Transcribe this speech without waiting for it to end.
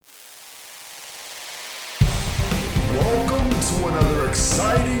another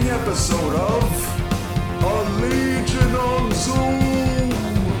exciting episode of A Legion on Zoom.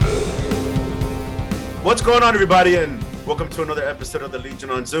 What's going on, everybody, and welcome to another episode of The Legion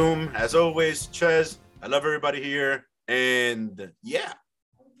on Zoom. As always, Ches, I love everybody here, and yeah.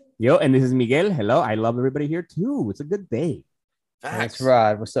 Yo, and this is Miguel. Hello, I love everybody here too. It's a good day. Facts. That's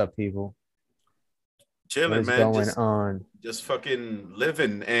Rod. What's up, people? Chilling, What's man. going on? Just fucking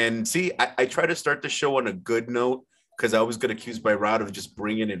living. And see, I try to start the show on a good note because I was going to accuse by Rod of just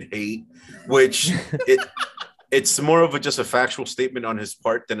bringing in hate, which it's more of just a factual statement on his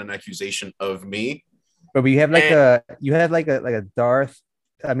part than an accusation of me. But you have like a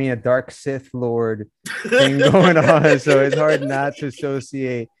dark Sith Lord thing going on, so it's hard not to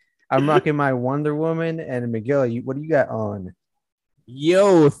associate. I'm rocking my Wonder Woman, and Miguel, what do you got on?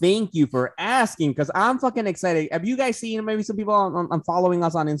 Yo, thank you for asking because I'm fucking excited. Have you guys seen maybe some people on following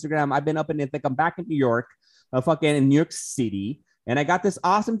us on Instagram? I've been up in Ithaca. I'm back in New York, fucking in New York City. And I got this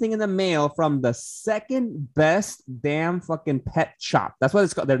awesome thing in the mail from the second best damn fucking pet shop. That's what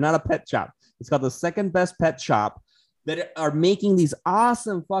it's called. They're not a pet shop. It's called the second best pet shop that are making these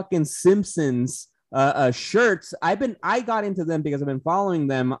awesome fucking Simpsons shirts. I got into them because I've been following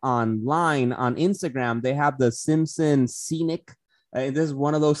them online on Instagram. They have the Simpsons Scenic. This is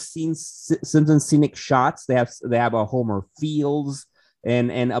one of those Simpsons Scenic shots. They have a Homer Fields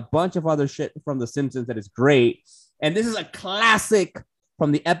and a bunch of other shit from the Simpsons that is great. And this is a classic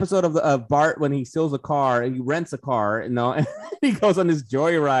from the episode of Bart when he steals a car and he rents a car, and he goes on his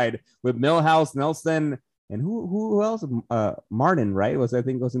joyride with Milhouse, Nelson, and who else? Martin, right? I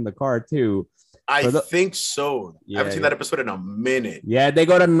think goes in the car too. I think so. I haven't seen that episode in a minute. Yeah, they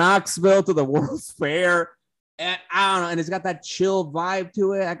go to Knoxville to the World's Fair. And I don't know, and it's got that chill vibe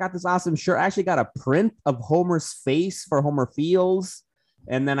to it. I got this awesome shirt. I actually got a print of Homer's face for Homer Fields.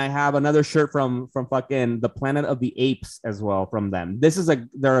 And then I have another shirt from fucking the Planet of the Apes as well from them.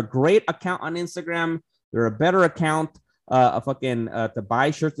 They're a great account on Instagram. They're a better account to buy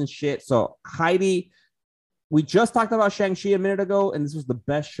shirts and shit. So Heidi, we just talked about Shang-Chi a minute ago, and this was the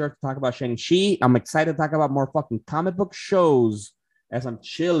best shirt to talk about Shang-Chi. I'm excited to talk about more fucking comic book shows as I'm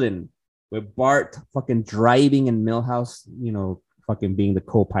chilling with Bart fucking driving and Milhouse, fucking being the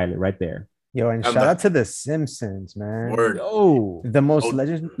co-pilot right there. Yo, and shout out to The Simpsons, man. Word. Yo, the most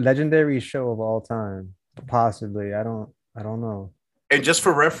legendary show of all time, possibly. I don't know. And just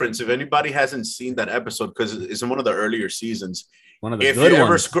for reference, if anybody hasn't seen that episode, because it's in one of the earlier seasons, one of the if good you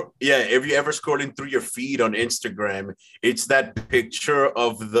ever ones. if you ever scrolling through your feed on Instagram, it's that picture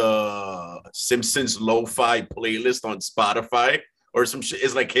of the Simpsons lo-fi playlist on Spotify or some shit.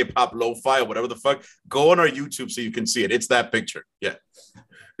 It's like hip hop lo-fi or whatever the fuck. Go on our YouTube so you can see it. It's that picture. Yeah.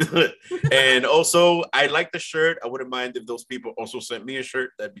 And also, I like the shirt. I wouldn't mind if those people also sent me a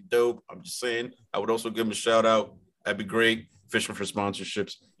shirt. That'd be dope. I'm just saying. I would also give them a shout out. That'd be great. Fishing for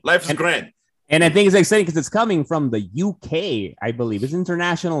sponsorships. Life is grand. And I think it's exciting because it's coming from the UK, I believe. It's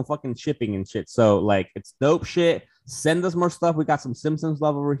international fucking shipping and shit. So, it's dope shit. Send us more stuff. We got some Simpsons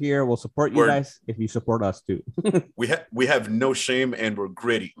love over here. We'll support you guys if you support us too. We have no shame and we're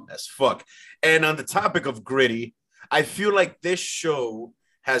gritty as fuck. And on the topic of gritty, I feel like this show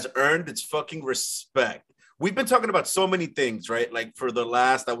has earned its fucking respect. We've been talking about so many things, right? Like for the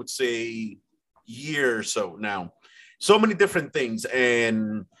last, I would say, year or so now. So many different things.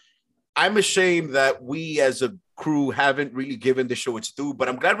 And I'm ashamed that we as a crew haven't really given the show its due, but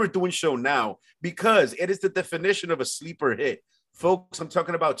I'm glad we're doing show now because it is the definition of a sleeper hit. Folks, I'm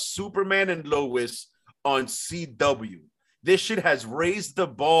talking about Superman and Lois on CW. This shit has raised the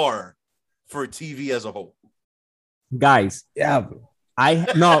bar for TV as a whole. Guys. Yeah.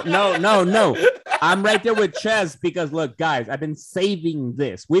 No. I'm right there with Ches because look, guys, I've been saving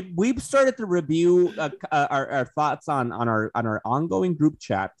this. We've started to review our thoughts on our ongoing group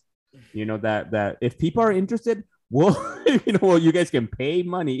chat. That if people are interested, you guys can pay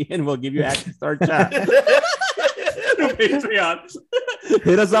money and we'll give you access to our chat. Patreon.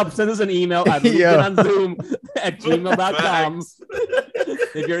 Hit us up, send us an email at legiononzoom@gmail.com.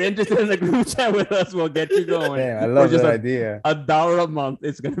 If you're interested in the group chat with us, we'll get you going. Damn, I love that idea. $1 a month.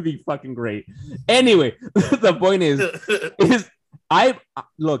 It's gonna be fucking great. Anyway, the point is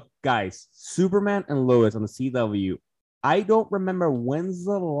look, guys, Superman and Lois on the CW. I don't remember when's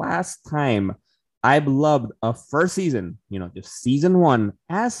the last time I've loved a first season, just season 1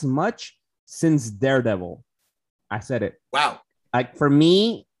 as much since Daredevil. I said it. Wow. Like for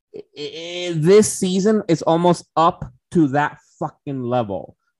me, this season is almost up to that fucking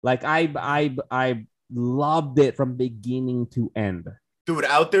level. Like I loved it from beginning to end. Dude,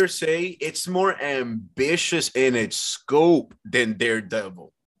 out there say it's more ambitious in its scope than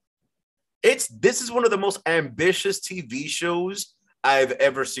Daredevil. This is one of the most ambitious TV shows I've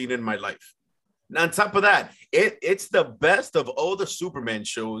ever seen in my life. And on top of that, it's the best of all the Superman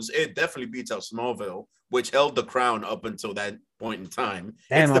shows. It definitely beats out Smallville, which held the crown up until that point in time.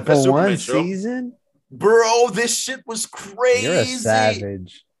 Damn, it's the for best Superman one show. season? Bro, this shit was crazy. You're a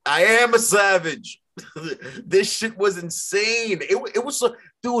savage. I am a savage. This shit was insane. It was so,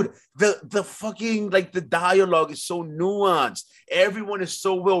 dude, the fucking, like, the dialogue is so nuanced. Everyone is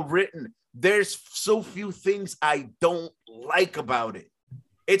so well written. There's so few things I don't like about it.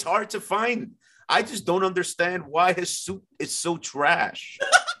 It's hard to find. I just don't understand why his suit is so trash.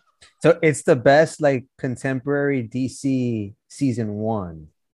 So it's the best, like, contemporary DC season 1.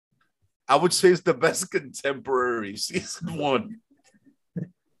 I would say it's the best contemporary season 1.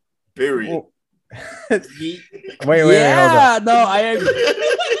 Period. Well, wait, yeah, hold no, I agree.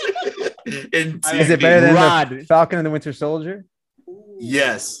 In Is it better than Rod. the Falcon and the Winter Soldier?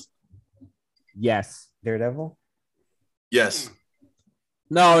 Yes. Yes. Daredevil? Yes.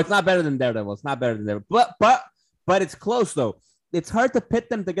 No, it's not better than Daredevil. It's not better than Daredevil. But it's close though. It's hard to pit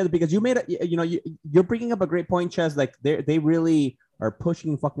them together because you made a, you're bringing up a great point, Chaz. Like they really are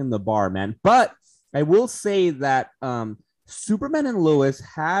pushing fucking the bar, man. But I will say that Superman and Lois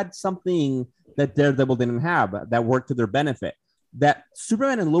had something that Daredevil didn't have that worked to their benefit. That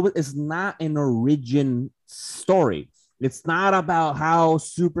Superman and Lois is not an origin story. It's not about how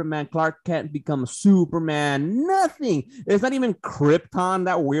Superman, Clark Kent becomes Superman. Nothing. It's not even Krypton,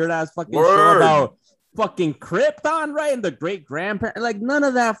 that weird ass fucking show about fucking Krypton, right? And the great grandparent. Like, none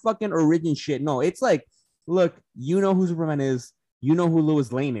of that fucking origin shit. No, it's like, look, you know who Superman is. You know who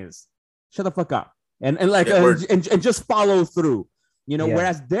Lois Lane is. Shut the fuck up. And just follow through.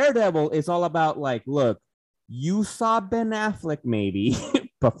 Whereas Daredevil is all about, like, look, you saw Ben Affleck maybe,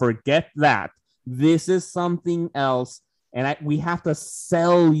 but forget that. This is something else. And we have to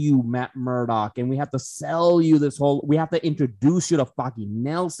sell you Matt Murdock, and we have to sell you we have to introduce you to Foggy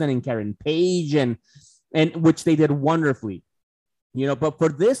Nelson and Karen Page, and which they did wonderfully, but for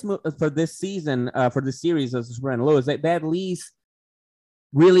this season, for this series of Superman and Lois, they at least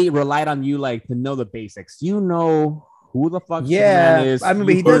really relied on you, like, to know the basics. Who the fuck Superman is. I mean,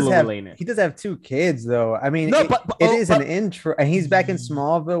 but he does have 2 kids though. I mean, it is an intro, and he's back in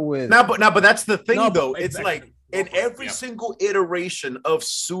Smallville with but that's the thing though. It's exactly. like in every single iteration of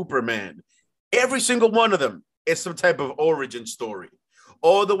Superman, every single one of them is some type of origin story,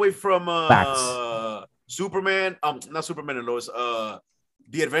 all the way from Superman, not Superman and Lois,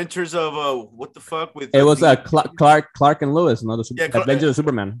 the Adventures of what the fuck with it was Clark and Lois, Adventures of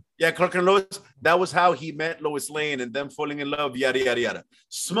Superman. Yeah, Clark and Lois. That was how he met Lois Lane and them falling in love. Yada yada yada.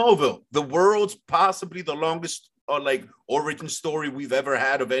 Smallville, the world's possibly the longest origin story we've ever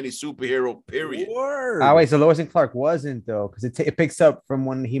had of any superhero. Period. Oh wait, so Lois and Clark wasn't though, because it picks up from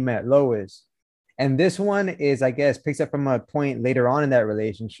when he met Lois. And this one is, I guess, picks up from a point later on in that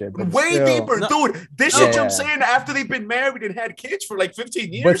relationship. Way deeper, dude. This shit I'm saying after they've been married and had kids for like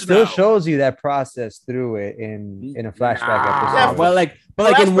 15 years. But still shows you that process through it in a flashback episode. Yeah,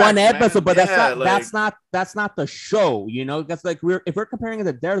 but in one episode, but man. that's not the show, That's like if we're comparing it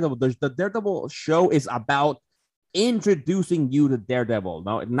to Daredevil, the Daredevil show is about introducing you to Daredevil.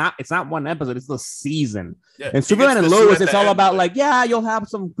 No, it's not one episode, it's the season. Yeah, and Superman and Lois, it's all about you'll have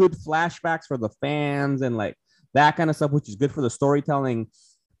some good flashbacks for the fans and like that kind of stuff, which is good for the storytelling.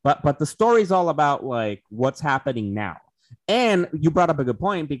 But the story is all about like what's happening now. And you brought up a good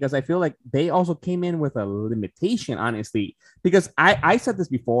point, because I feel like they also came in with a limitation, honestly, because I said this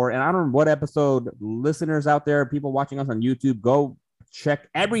before, and I don't know what episode, listeners out there, people watching us on YouTube, go check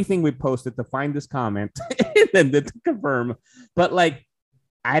everything we posted to find this comment and then to confirm. But like,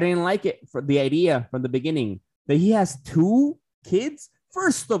 I didn't like it for the idea from the beginning that he has 2 kids.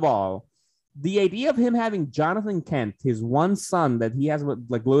 First of all, the idea of him having Jonathan Kent, his one son that he has with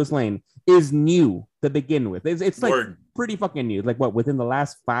like Lois Lane, is new to begin with. It's like pretty fucking new. Like what, within the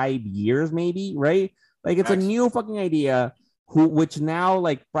last 5 years, maybe, right? Like it's a new fucking idea. Which now,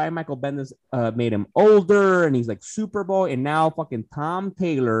 like, Brian Michael Bendis made him older, and he's like Superboy, and now fucking Tom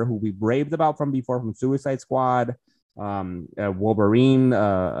Taylor, who we raved about from before, from Suicide Squad, Wolverine,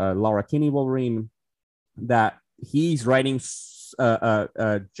 Laura Kinney Wolverine, that he's writing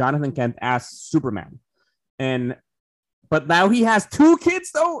Jonathan Kent as Superman, but now he has 2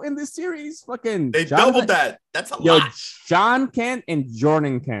 kids though in this series. Fucking they doubled that. That's a lot. John Kent and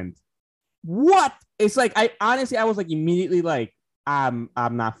Jordan Kent. What? It's like I was like immediately like I'm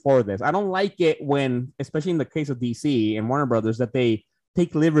not for this. I don't like it when, especially in the case of DC and Warner Brothers, that they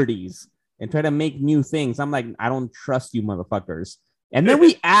take liberties and try to make new things. I'm like, I don't trust you, motherfuckers. And then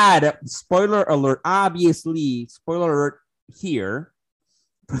we add, spoiler alert, obviously, spoiler alert here,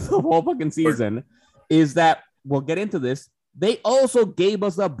 for the whole fucking season is that we'll get into this. They also gave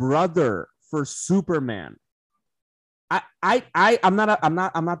us a brother for Superman. I'm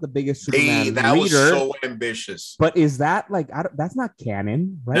not the biggest Superman that reader. was so ambitious. But is that like that's not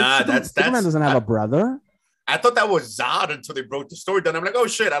canon, right? Nah, Superman doesn't have a brother. I thought that was Zod until they broke the story down. I'm like, oh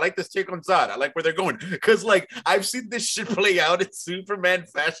shit, I like this take on Zod. I like where they're going. Because like I've seen this shit play out in Superman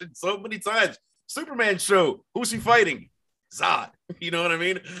fashion so many times. Superman show, who's he fighting? Zod. You know what I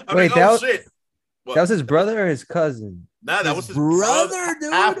mean? I'm Wait, like, oh shit. What? That was his brother or his cousin? Nah, that was his brother,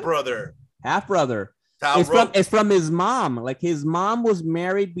 dude. Half brother. It's from his mom. Like his mom was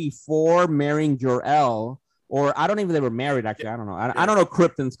married before marrying Jor-El, or I don't even they were married actually. I don't know. I don't know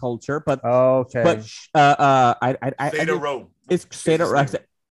Krypton's culture, but okay. But Zeta Rome. It's Zeta Rome.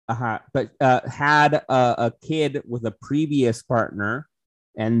 But had a kid with a previous partner,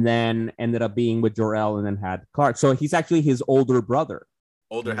 and then ended up being with Jor-El, and then had Clark. So he's actually his older brother.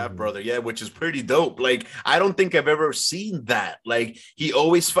 Older half brother, yeah, which is pretty dope. Like, I don't think I've ever seen that. Like, he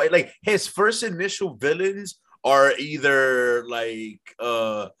always fight. Like, his first initial villains are either like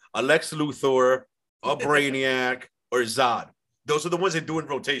a Lex Luthor, a Brainiac, or Zod. Those are the ones that do in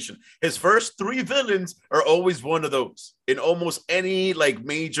rotation. His first 3 villains are always one of those in almost any like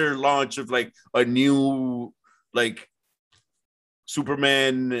major launch of like a new like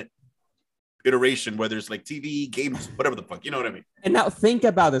Superman iteration, whether it's like TV, games, whatever the fuck, you know what I mean? And now think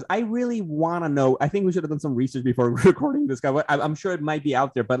about this. I really want to know. I think we should have done some research before recording this guy. I'm sure it might be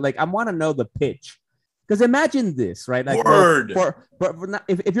out there, but like I want to know the pitch. Because imagine this, right? Like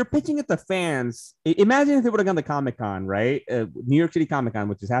if you're pitching it to fans, imagine if they would have gone to Comic-Con, right? New York City Comic-Con,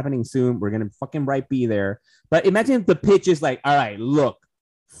 which is happening soon. We're gonna fucking be there. But imagine if the pitch is like, all right, look,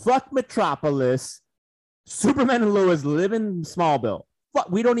 fuck Metropolis, Superman and Lois live in Smallville.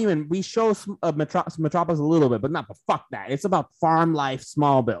 We show Metropolis a little bit, but fuck that. It's about farm life,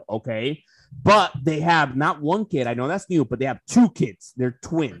 Smallville, okay? But they have not one kid. I know that's new, but they have 2 kids. They're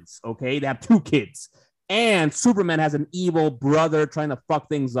twins, okay? They have 2 kids. And Superman has an evil brother trying to fuck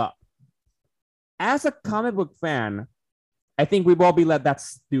things up. As a comic book fan, I think we've all be like,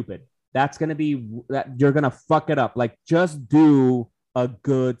 that's stupid. That's going to be, that you're going to fuck it up. Like, just do a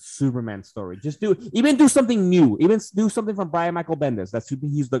good Superman story. Just do something new. Even do something from Brian Michael Bendis.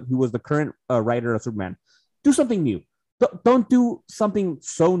 He was the current writer of Superman. Do something new. Don't do something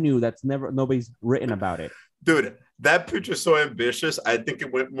so new that's nobody's written about it. Dude, that picture's so ambitious. I think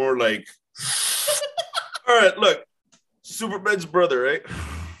it went more like, all right, look, Superman's brother, right?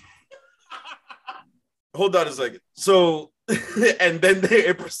 Hold on a second. So, and then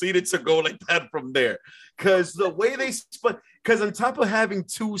it proceeded to go like that from there. Because the way they split, because on top of having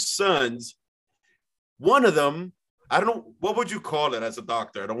 2 sons, one of them, I don't know, what would you call it as a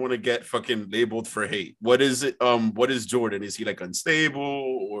doctor? I don't want to get fucking labeled for hate. What is it? What is Jordan? Is he like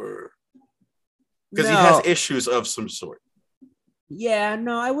unstable or? Because he has issues of some sort. Yeah,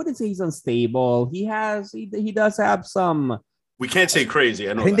 no, I wouldn't say he's unstable. He does have some. We can't say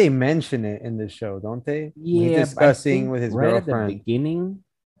crazy. I think they mention it in the show, don't they? Yeah, he's discussing with his girlfriend at the beginning.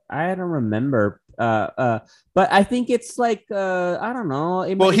 I don't remember. But I think it's like I don't know.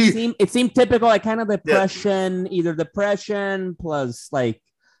 It seemed typical, like kind of depression, either depression plus like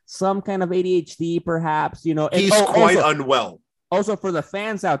some kind of ADHD, perhaps. You know, he's quite unwell. Also, for the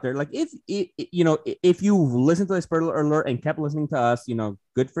fans out there, like if you listened to this spoiler alert and kept listening to us, you know,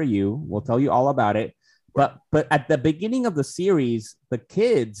 good for you. We'll tell you all about it. But at the beginning of the series, the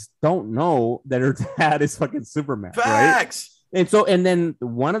kids don't know that her dad is fucking Superman. Facts. Right? And then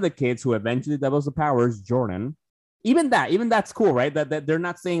one of the kids who eventually develops the powers, Jordan, even that's cool, right? That they're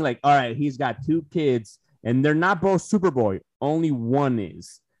not saying like, all right, he's got 2 kids and they're not both Superboy. Only one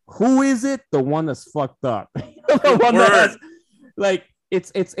is. Who is it? The one that's fucked up. The one that has, like,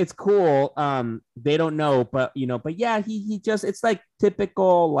 it's cool. They don't know, but yeah, he just, it's like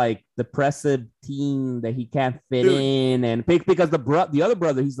typical like depressive teen that he can't fit in, and because the other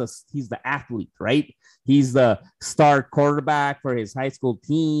brother, he's the athlete, right? He's the star quarterback for his high school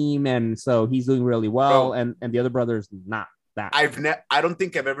team, and so he's doing really well. And the other brother's not that. I don't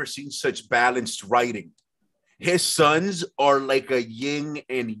think I've ever seen such balanced writing. His sons are like a yin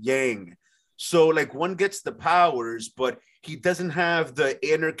and yang. So like one gets the powers, but he doesn't have the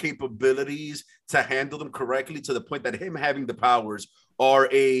inner capabilities to handle them correctly, to the point that him having the powers are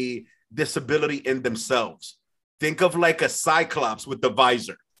a disability in themselves. Think of like a Cyclops with the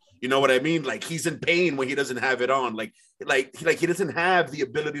visor. You know what I mean? Like he's in pain when he doesn't have it on. Like he doesn't have the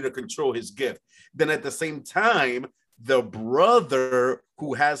ability to control his gift. Then at the same time, the brother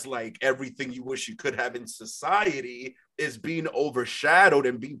who has like everything you wish you could have in society is being overshadowed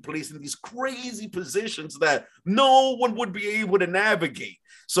and being placed in these crazy positions that no one would be able to navigate.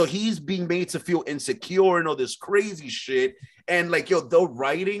 So he's being made to feel insecure and all this crazy shit. And like, yo, the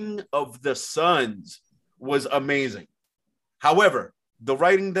writing of the sons was amazing. However, the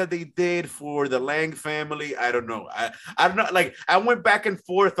writing that they did for the Lang family, I don't know. I'm not like, I went back and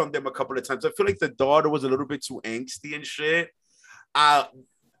forth on them a couple of times. I feel like the daughter was a little bit too angsty and shit.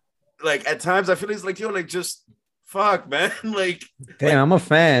 Like at times I feel it's like, yo, like just fuck, man. Like, damn, I'm a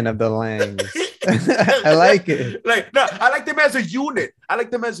fan of the Langs. I like it. Like, no, I like them as a unit.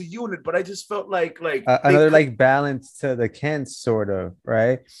 But I just felt like another like balance to the Kents, sort of,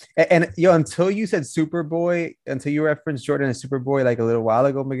 right? And yo, until you said Superboy, until you referenced Jordan and Superboy like a little while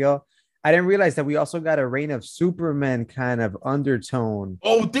ago, Miguel, I didn't realize that we also got a Reign of Superman kind of undertone.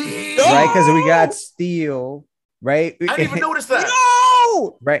 Oh, damn! Right, because we got Steel, right? I didn't even notice that.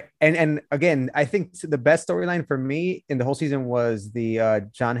 Right, and again, I think the best storyline for me in the whole season was the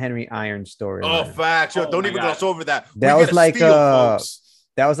John Henry Iron story. Oh, facts! Yo, don't even gloss over that. That was like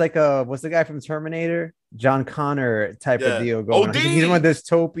what's the guy from Terminator? John Connor type of deal going on. He's in a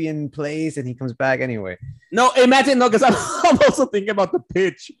dystopian place and he comes back anyway. No, imagine, no, because I'm also thinking about the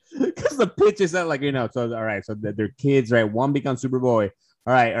pitch. Because the pitch is that, like, you know, so all right, so they're kids, right? One becomes Superboy.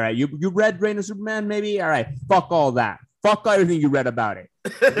 All right. You read Reign of Superman, maybe? All right, fuck all that. Fuck everything you read about it.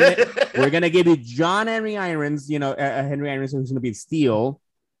 We're gonna give you John Henry Irons, you know, Henry Irons, who's gonna be Steel,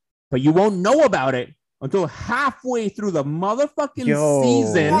 but you won't know about it until halfway through the motherfucking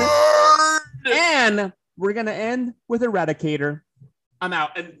season. And we're gonna end with Eradicator. I'm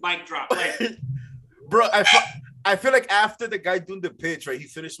out and mic drop. Like, bro, I feel like after the guy doing the pitch, right? He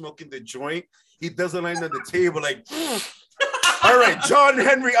finished smoking the joint. He does a line on the table like, all right, John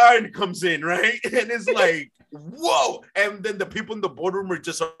Henry Iron comes in, right? And it's like, whoa. And then the people in the boardroom are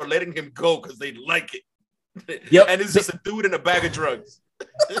just letting him go because they like it. Yep. And it's just a dude in a bag of drugs.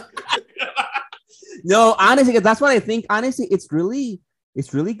 No, honestly, that's what I think. Honestly, it's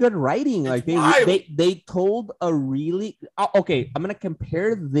really good writing. Like they told a really okay. I'm gonna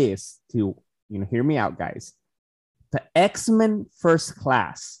compare this to, you know, hear me out, guys. The X-Men First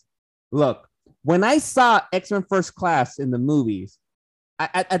Class. Look, when I saw X-Men First Class in the movies,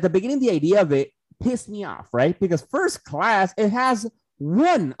 at the beginning, the idea of it pissed me off, right? Because First Class, it has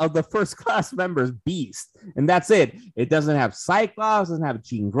one of the First Class members, Beast, and that's it. It doesn't have Cyclops, doesn't have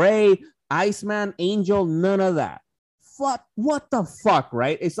Jean Grey, Iceman, Angel, none of that. What the fuck,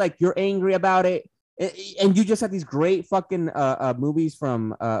 right? It's like you're angry about it, and you just had these great fucking movies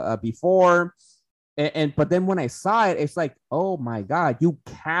from before, but then when I saw it, it's like, oh my god, you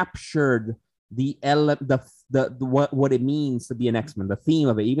captured the what it means to be an X-Men, the theme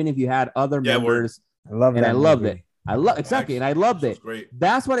of it, even if you had other members. I love it. I loved it. And I loved it. Great.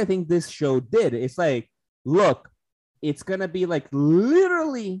 That's what I think this show did. It's like, look, it's gonna be like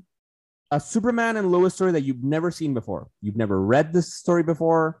literally a Superman and Lois story that you've never seen before. You've never read this story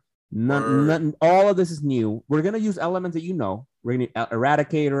before. None, all of this is new. We're gonna use elements that you know. We're gonna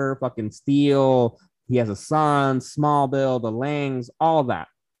Eradicator, fucking Steel. He has a son, Smallville, the Langs, all that.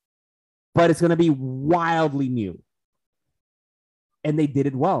 But it's gonna be wildly new, and they did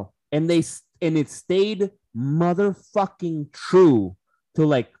it well, and it stayed motherfucking true to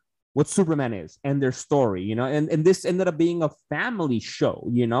like what Superman is and their story, you know, and this ended up being a family show,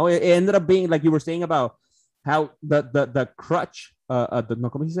 you know. It ended up being like you were saying about how the crutch,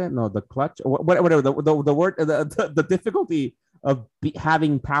 the clutch, whatever the word, the difficulty of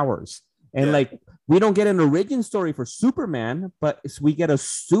having powers, and like we don't get an origin story for Superman, but we get a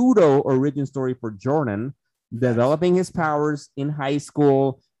pseudo origin story for Jordan developing his powers in high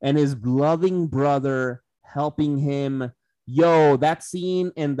school and his loving brother helping him. Yo, that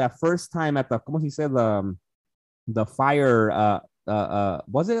scene in the first time at the, como he said, the fire,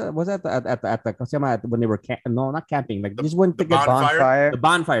 was it at the when they were not camping, like just went to get the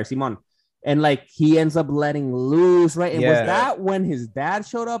bonfire, Simon, and like he ends up letting loose, right? And was that when his dad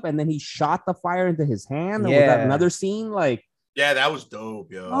showed up and then he shot the fire into his hand? Was that another scene? Like, yeah, that was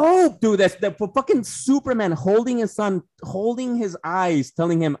dope, yo. Oh, dude, that's the fucking Superman holding his son, holding his eyes,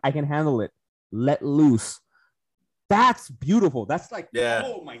 telling him, "I can handle it. Let loose." That's beautiful. That's like,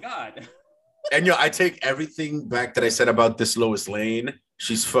 oh my god. And I take everything back that I said about this Lois Lane.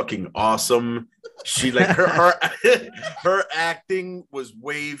 She's fucking awesome. She like her acting was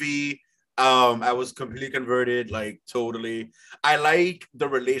wavy. I was completely converted, like totally. I like the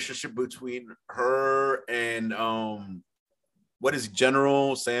relationship between her and what is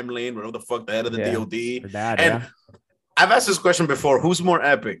General Sam Lane, whatever the fuck, the head of the DOD. Her dad, and I've asked this question before. Who's more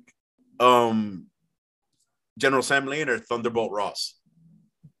epic? General Sam Lane or Thunderbolt Ross?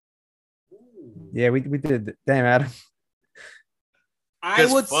 Yeah, we did. Damn, Adam. I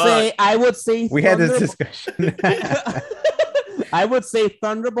would say we had this discussion. I would say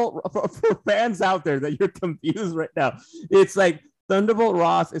Thunderbolt for fans out there that you're confused right now. It's like Thunderbolt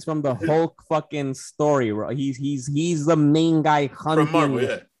Ross is from the Hulk fucking story. He's the main guy hunting From Marvel,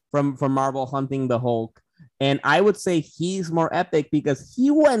 yeah. from Marvel hunting the Hulk. And I would say he's more epic because he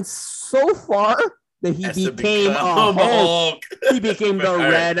went so far that he became a Hulk. He became the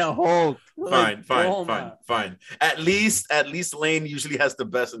Red Hulk. Fine. At least Lane usually has the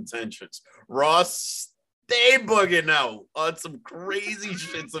best intentions. Ross stay bugging out on some crazy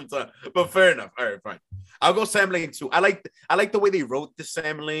shit sometimes. But fair enough. All right, fine. I'll go Sam Lane too. I like the way they wrote the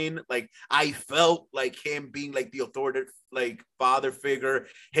Sam Lane. Like I felt like him being like the authoritative like father figure,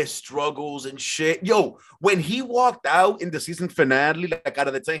 his struggles and shit. Yo, when he walked out in the season finale, like out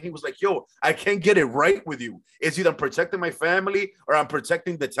of the tank, he was like, yo, I can't get it right with you. It's either I'm protecting my family or I'm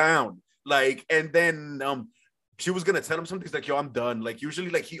protecting the town. Like, and then she was gonna tell him something. He's like, yo, I'm done. Like, usually,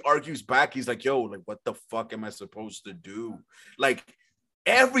 like, he argues back. He's like, yo, like, what the fuck am I supposed to do? Like,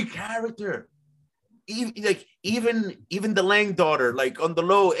 every character, even the Lang daughter, like on the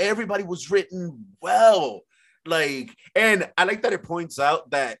low, everybody was written well. Like, and I like that it points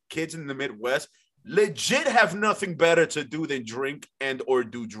out that kids in the Midwest legit have nothing better to do than drink and or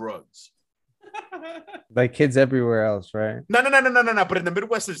do drugs. Like kids everywhere else, right? No. But in the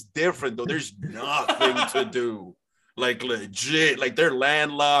Midwest, it's different though. There's nothing to do. Like legit, like they're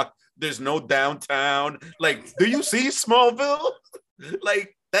landlocked. There's no downtown. Like, do you see Smallville?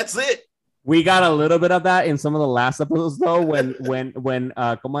 Like, that's it. We got a little bit of that in some of the last episodes though, when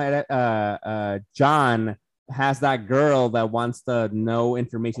John has that girl that wants to know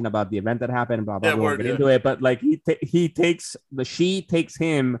information about the event that happened, blah blah blah. Get into it, but like she takes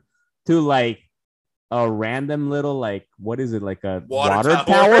him to like a random little like what is it, like a water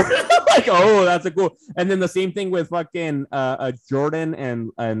tower? Like, oh, that's a cool. And then the same thing with fucking Jordan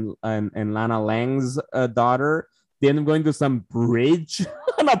and Lana Lang's daughter. They end up going to some bridge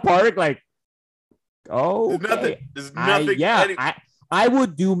on a park. Like, oh, okay. There's nothing. I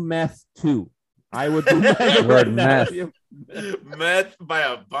would do meth too. I would do meth. Meth by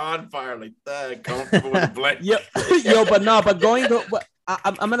a bonfire like that, comfortable with a blanket. But going to.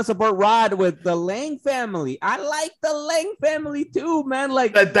 I'm gonna support Rod with the Lang family. I like the Lang family too, man.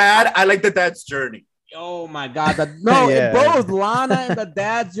 Like the dad, I like the dad's journey. Oh my god, both Lana and the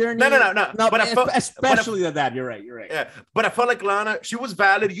dad's journey. No. But especially the dad. You're right. Yeah, but I felt like Lana, she was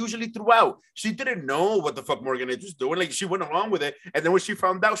valid usually throughout. She didn't know what the fuck Morgan was doing. Like she went along with it, and then when she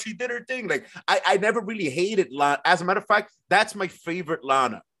found out, she did her thing. Like I never really hated Lana. As a matter of fact, that's my favorite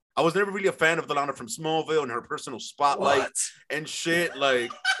Lana. I was never really a fan of the Lana from Smallville and her personal spotlight and shit. Like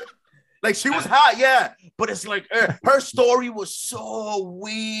she was hot, yeah. But it's like her story was so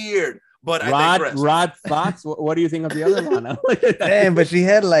weird. But Rod thoughts? What do you think of the other Lana? Damn, but she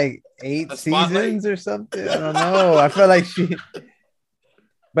had like 8 seasons or something. I don't know. I felt like she.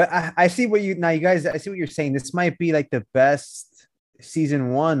 But I see what you guys. I see what you're saying. This might be like the best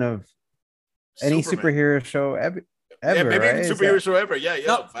season 1 of any superhero show ever. Yeah, maybe right? even superhero show ever. Yeah.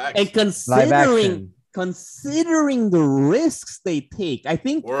 No, facts. And considering the risks they take, I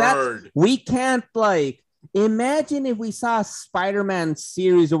think that we can't like imagine if we saw a Spider-Man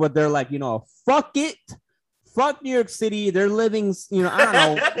series where they're like, fuck it, fuck New York City. They're living, I don't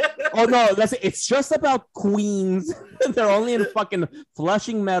know. Oh no, it's just about Queens. They're only in fucking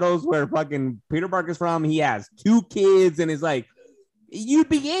Flushing Meadows where fucking Peter Parker's from. He has 2 kids and is like, you'd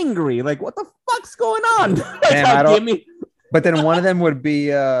be angry. Like, what the fuck's going on? Damn, but then one of them would be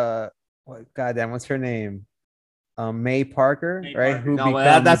goddamn, what's her name? May Parker, right?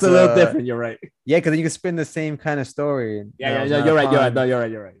 Parker. That's a little different. You're right. Yeah, because you can spin the same kind of story. Yeah, you're right. No, you're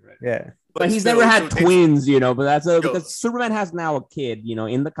right. Yeah, but he's never had twins, but that's because Superman has now a kid,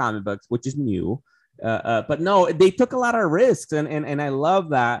 in the comic books, which is new. But no, they took a lot of risks, and I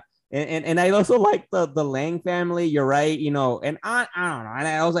love that. And I also like the Lang family. You're right, and I don't know. And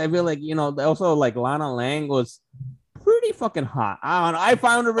I feel like also like Lana Lang was pretty fucking hot. I don't know. I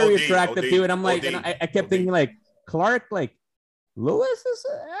found her very attractive too, and I'm like, and I kept thinking like Clark, like Lewis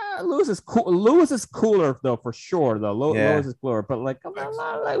is cool. Lewis is cooler though for sure. Though Lewis is cooler, but like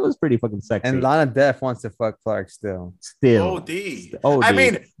Lana was pretty fucking sexy. And Lana Def wants to fuck Clark still. OD. I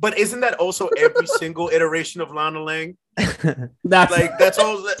mean, but isn't that also every single iteration of Lana Lang? That's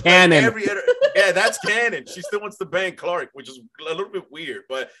all canon. That's canon. She still wants to bang Clark, which is a little bit weird,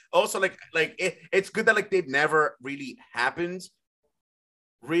 but also it's good that like they've never really happened.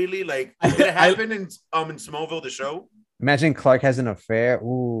 Really, like did it happen in Smallville the show? Imagine Clark has an affair.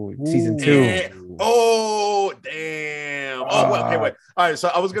 Ooh, season 2. Yeah. Oh damn. Oh well, okay, wait. All right, so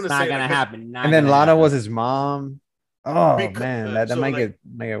I was gonna say not gonna happen. And then Lana was his mom. Oh man, that might get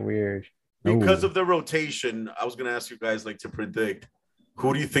weird. because Ooh. of the rotation, I was gonna ask you guys like to predict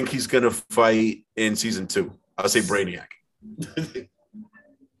who do you think he's gonna fight in season 2? I'll say Brainiac.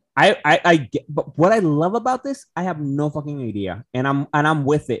 I get, but what I love about this, I have no fucking idea, and I'm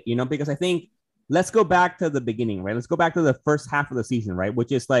with it, you know, because I think let's go back to the beginning, right? Let's go back to the first half of the season, right?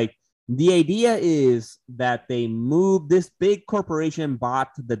 Which is like the idea is that they move this big corporation bought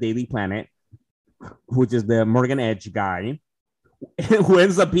the Daily Planet, which is the Morgan Edge guy, who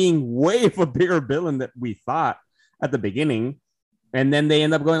ends up being way of a bigger villain than we thought at the beginning. And then they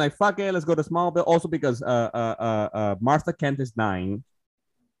end up going like, fuck it, let's go to Smallville. Also because Martha Kent is dying.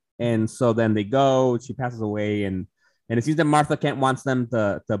 And so then they go, she passes away, and it seems that Martha Kent wants them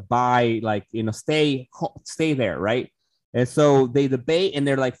to buy, like, you know, stay there, right? And so they debate, and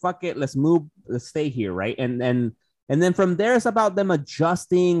they're like, fuck it, let's stay here, right? And then from there, it's about them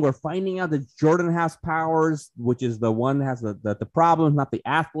adjusting. We're finding out that Jordan has powers, which is the one that has the problem, not the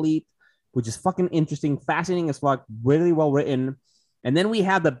athlete, which is fucking interesting, fascinating as fuck, really well written. And then we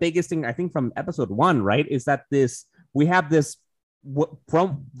have the biggest thing, I think, from episode 1, right? Is that we have this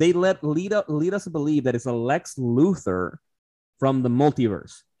they lead us to believe that it's a Lex Luthor from the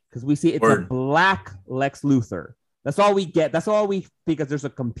multiverse, because we see it's a black Lex Luthor. That's all we get. That's all because there's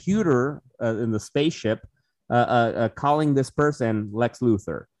a computer in the spaceship calling this person Lex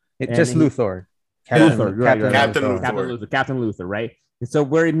Luthor. It's just Luthor. Captain Luthor, right? And so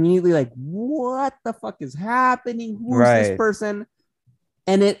we're immediately like, what the fuck is happening? Who's this person?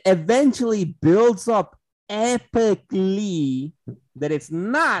 And it eventually builds up epically that it's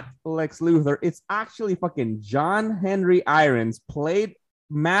not Lex Luthor. It's actually fucking John Henry Irons, played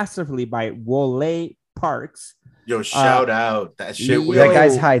masterfully by Wole Parks. Yo, shout out. That shit. That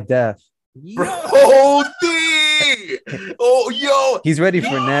guy's high def. Bro, D! Oh, yo. He's ready for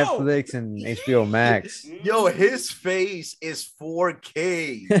Netflix and HBO Max. Yo, his face is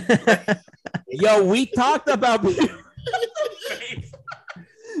 4K. Yo, we talked about...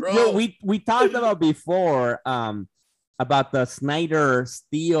 Bro. Yo, we talked about before about the Snyder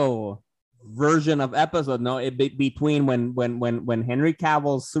Steel version of episode. No, between when Henry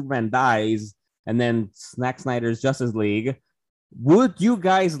Cavill's Superman dies and then Zack Snyder's Justice League. Would you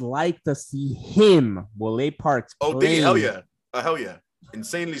guys like to see him, Wole Parks? Oh, hell yeah, hell yeah,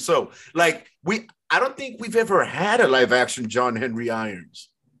 insanely so. Like I don't think we've ever had a live action John Henry Irons.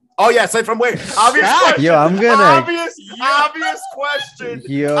 Oh yeah, aside from where? Obvious question. Yo, I'm gonna obvious question.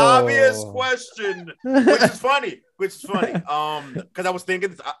 Yo. Obvious question. Which is funny. Because I was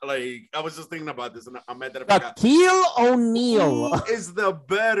thinking, I was just thinking about this, and I'm mad that I forgot. Shaquille O'Neal Who is the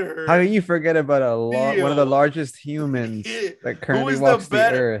better? How can you forget about one of the largest humans that currently walks the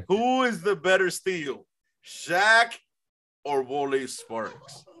earth? Who is the better Steel, Shaq or Wole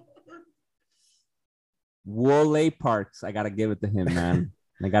Sparks? Wole Parks. I gotta give it to him, man.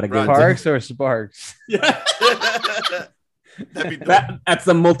 I gotta give Parks or Sparks. Yeah. That's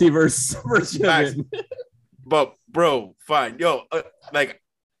the multiverse version. But bro, fine. Yo,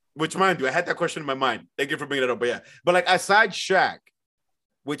 which mind you, I had that question in my mind. Thank you for bringing it up. But yeah, but like aside Shaq,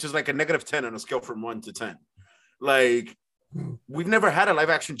 which is like a -10 on a scale from 1 to 10, like we've never had a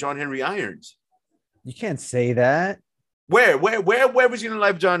live action John Henry Irons. You can't say that. Where was you in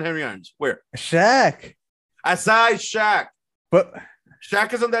live John Henry Irons? Where? Shaq. Aside Shaq. But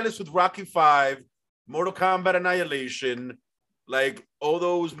Shaq is on that list with Rocky V, Mortal Kombat Annihilation, like all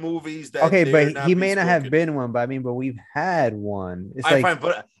those movies that. Okay, but he may not have been one, but we've had one. It's fine,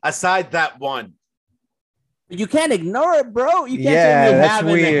 but aside that one, you can't ignore it, bro. You can't say we that's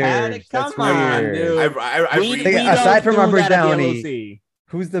haven't weird. Had it. Come on, dude. Aside from Robert Downey,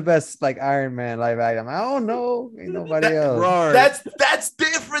 who's the best like Iron Man live action? I don't know. Ain't nobody else. Bro. That's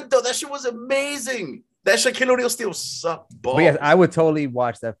different though. That shit was amazing. That Shaquille O'Neal still sucked balls. But yes, I would totally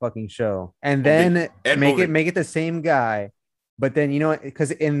watch that fucking show and then make it the same guy. But then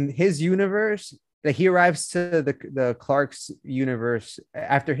because in his universe, he arrives to the Clark's universe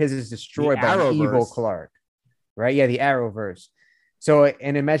after his is destroyed by the evil Clark, right? Yeah, the Arrowverse. So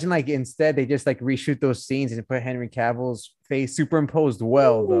and imagine like instead they just like reshoot those scenes and put Henry Cavill's face superimposed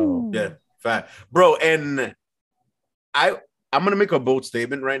well though. Yeah, fact, bro. And I'm gonna make a bold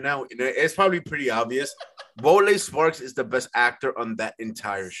statement right now. It's probably pretty obvious. Wole Sparks is the best actor on that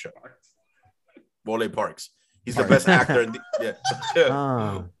entire show. Wole Parks. He's the best actor.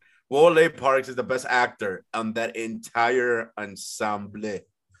 Wole Parks is the best actor on that entire ensemble.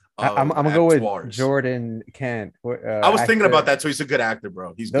 I'm gonna go with Jordan Kent. I was thinking about that, so he's a good actor,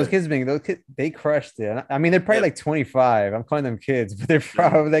 bro. Those kids, they crushed it. I mean, they're probably like 25. I'm calling them kids, but they're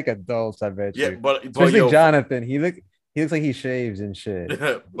probably like adults. I bet you. Yeah, but especially Jonathan. He looks like he shaves and shit.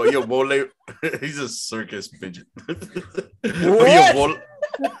 But Wole, he's a circus midget.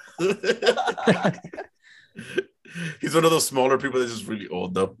 He's one of those smaller people that's just really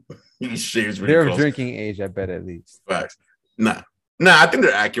old though. He shaves really They're of close. drinking age, I bet at least. Facts. Nah, I think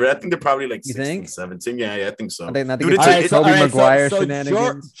they're accurate. I think they're probably like You 16, think? 17. Yeah, I think so. I think Dude, it's it's like a- it- Tobey Maguire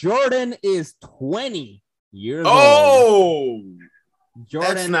shenanigans. Jordan is 20 years old. Oh,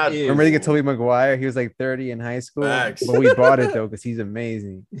 Jordan that's not- is. Remember to get Tobey Maguire? He was like 30 in high school. Facts. But we bought it though because he's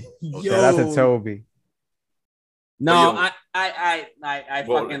amazing. Yo. Shout out to Toby. No, But I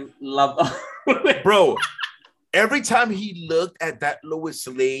Well- fucking love. bro. Every time he looked at that Lois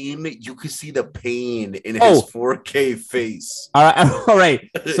Lane, you could see the pain in his Oh. 4K face. All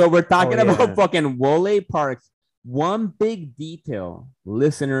right. So we're talking Oh, yeah. about fucking Wole Parks. One big detail,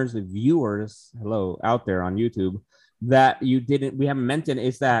 listeners, viewers, hello out there on YouTube, that we haven't mentioned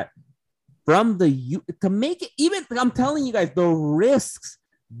is that from to make it even, I'm telling you guys, the risks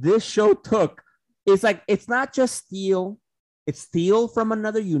this show took. It's like it's not just Steel, it's Steel from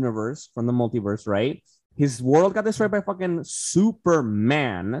another universe, from the multiverse, right? His world got destroyed by fucking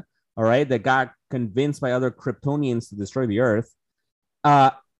Superman, all right, that got convinced by other Kryptonians to destroy the Earth.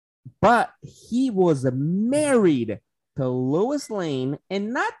 But he was married to Lois Lane,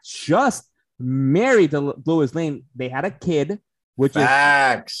 and not just married to Lois Lane. They had a kid, which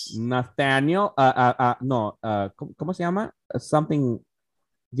Facts. is Nathaniel. ¿Cómo se llama? Something.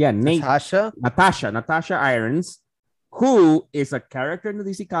 Yeah, Nate. Natasha Irons, who is a character in the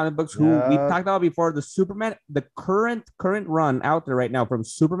DC comic books who we Yeah. talked about before. The Superman, the current run out there right now from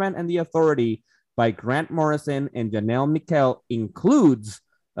Superman and the Authority by Grant Morrison and Janelle Mikkel includes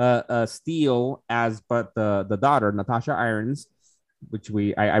Steel as the daughter, Natasha Irons, which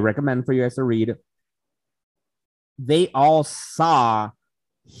I recommend for you guys to read. They all saw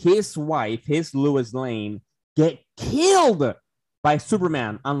his wife, his Lois Lane, get killed by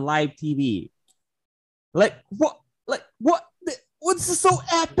Superman on live TV. Like what? Like what? What's this so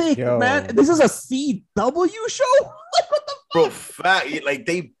epic, Yo. man? This is a CW show. Like what the Bro, fact, like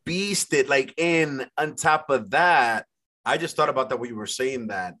they beasted, like, and on top of that, I just thought about that when you were saying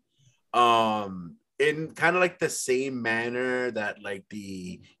that. In kind of like the same manner that like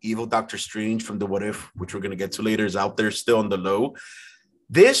the evil Doctor Strange from the What If, which we're gonna get to later, is out there still on the low.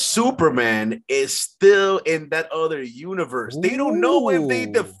 This Superman is still in that other universe. They don't know if they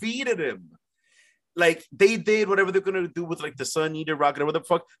Ooh. defeated him. Like they did whatever they're gonna do with like the Sun Eater rocket or whatever the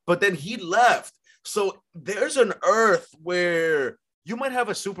fuck, but then he left. So there's an Earth where you might have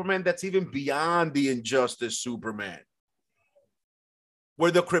a Superman that's even beyond the Injustice Superman,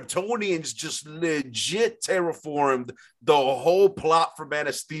 where the Kryptonians just legit terraformed the whole plot for Man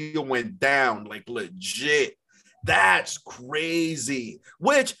of Steel went down, like legit. That's crazy,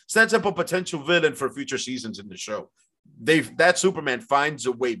 which sets up a potential villain for future seasons in the show. That Superman finds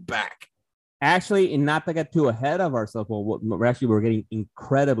a way back. Actually, and not to get too ahead of ourselves, we're getting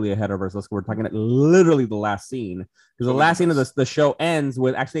incredibly ahead of ourselves. We're talking at literally the last scene, because the last scene of the show ends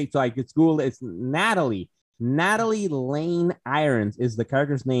with actually, so I could school. It's Natalie Lane Irons is the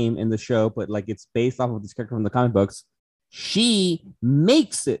character's name in the show, but like it's based off of this character from the comic books. She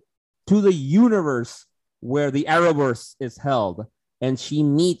makes it to the universe where the Arrowverse is held, and she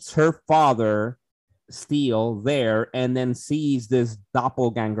meets her father, Steel, there, and then sees this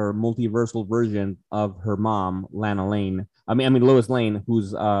doppelganger multiversal version of her mom, Lana Lane. I mean Lois Lane,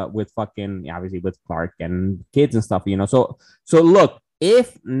 who's with fucking obviously with Clark and kids and stuff, you know. So look,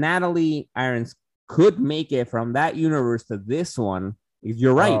 if Natalie Irons could make it from that universe to this one,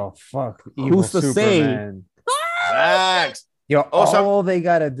 you're right. Oh fuck! Evil Who's to say? Superman. Facts. Yo, Also- all they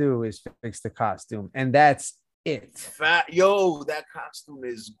gotta do is fix the costume, and that's it. Yo, that costume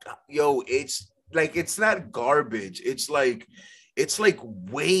is it's like it's not garbage. It's like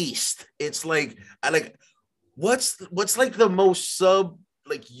waste. It's like what's like the most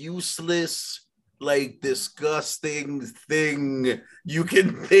useless, like disgusting thing you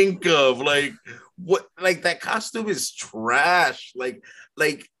can think of. Like what, like that costume is trash. Like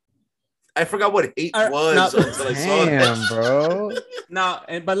I forgot what hate was no. until I saw Damn, it.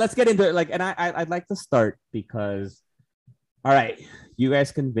 bro. But let's get into it. Like, and I'd like to start because, all right, you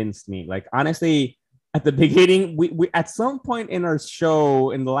guys convinced me. Like, honestly, at the beginning, we at some point in our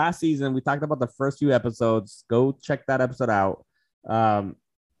show in the last season, we talked about the first few episodes. Go check that episode out.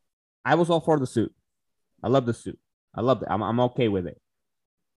 I was all for the suit. I love the suit. I loved it. I'm okay with it.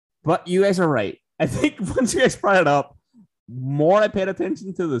 But you guys are right. I think once you guys brought it up, more I paid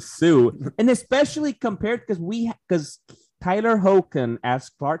attention to the suit, and especially compared because Tyler Hoechlin as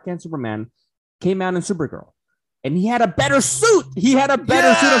Clark Kent Superman came out in Supergirl, and he had a better suit. He had a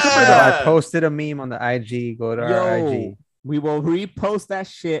better suit of So Supergirl. I posted a meme on the IG. Go to our IG. We will repost that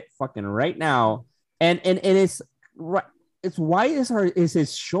shit fucking right now. And it's right. it's why is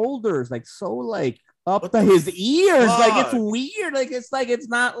his shoulders like so like up What to the his ears? Like it's fuck? weird. Like it's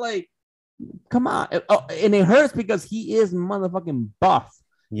not like come on. Oh, and it hurts because he is motherfucking buff.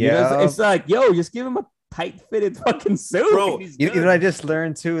 You know, Yeah. it's like, yo, just give him a tight fitted fucking suit. Bro, He's You good. know what I just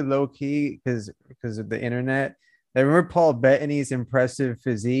learned too, low key, because of the internet. I remember Paul Bettany's impressive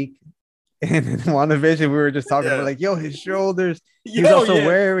physique. And in WandaVision, we were just talking Yeah. about like, yo, his shoulders. He was Yo, also yeah.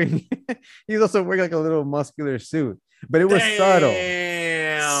 wearing he was also wearing like a little muscular suit, but it was subtle.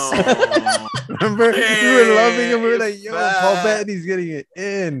 Damn. Remember, we were loving him. We were like, yo, Paul Fat. Bettany's getting it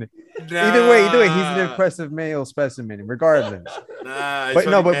in. Either way, he's an Nah. impressive male specimen, regardless. Nah, it's But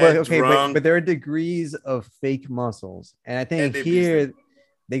no, fucking but mad okay, drunk. but there are degrees of fake muscles, and I think And they here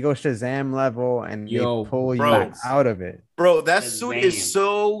they go Shazam level and Yo, they pull you bro. out of it. Bro, that Shazam. suit is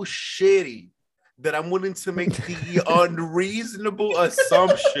so shitty that I'm willing to make the unreasonable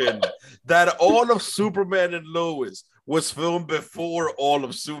assumption that all of Superman and Lois was filmed before all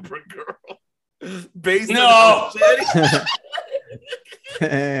of Supergirl. Based on No. how shitty.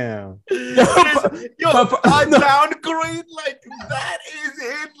 Damn. Yo, but- a no. downgrade like that is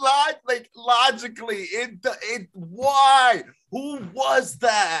in line, like logically. Why? Who was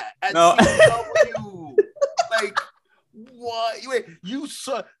that at No. CW? Like, what? Wait, you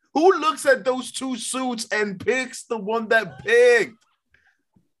saw? Who looks at those two suits and picks the one that picked?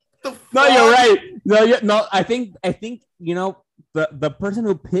 The No, fuck? you're right. No. I think you know the person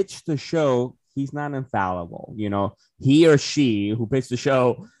who pitched the show, he's not infallible. You know, he or she who pitched the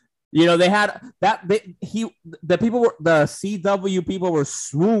show. You know, they had that. The CW people were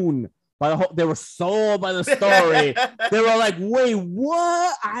swooned by the whole. They were sold by the story. They were like, "Wait,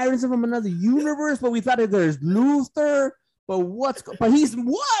 what? Iris from another universe?" But we thought that there's Luther. But he's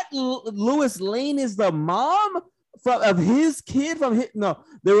what? Lois Lane is the mom of his kid from his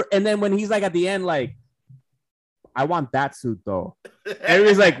and then when he's like at the end, like, I want that suit though.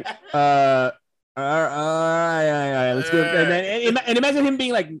 Everybody's like, all right, let's go. And imagine him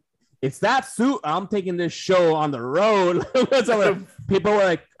being like, it's that suit. I'm taking this show on the road. So people were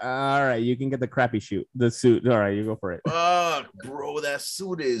like, all right, you can get the crappy the suit. All right, you go for it. Fuck, bro, that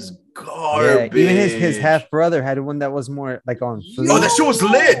suit is Yeah, garbage. even his half brother had one that was more like on fleek. Oh, that shit was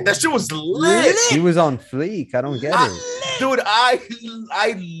lit. That shit was lit. He was on fleek. I don't get it. Dude, I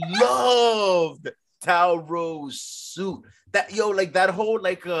loved Talro's suit. That like that whole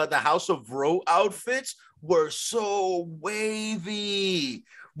like the House of Ro outfits were so wavy.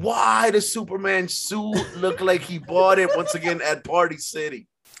 Why does Superman suit look like he bought it once again at Party City?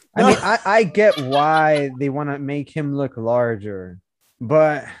 I mean, I get why they want to make him look larger,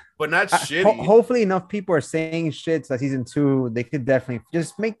 but Not shitty. hopefully enough people are saying shit that season 2. They could definitely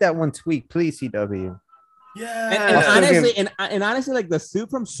just make that one tweak, please, CW. Yeah. And honestly, like the suit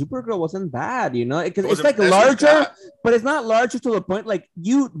from Supergirl wasn't bad, you know, because it's Wasn't- like that shit's larger, not- but it's not larger to the point. Like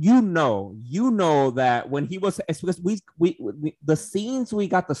you know that when he was, it's because we the scenes we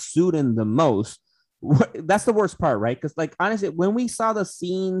got the suit in the most. That's the worst part, right? Because like honestly, when we saw the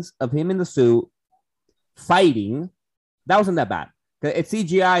scenes of him in the suit fighting, that wasn't that bad. It's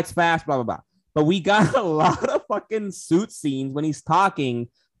CGI, it's fast, blah blah blah. But we got a lot of fucking suit scenes when he's talking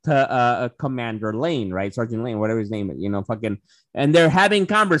to Commander Lane, right? Sergeant Lane, whatever his name is, you know, fucking, and they're having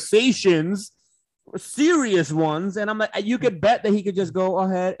conversations, serious ones, and I'm like, you could bet that he could just go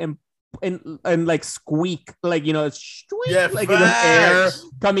ahead and like squeak, like, you know, squeak, Yeah, like in the air facts.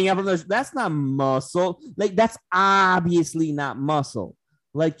 coming out from those. That's not muscle. Like that's obviously not muscle.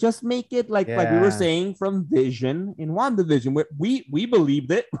 Like just make it like we Yeah. were saying from Vision in WandaVision, where we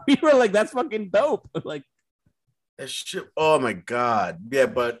believed it. We were like, that's fucking dope. Like. That shit, oh my god. Yeah,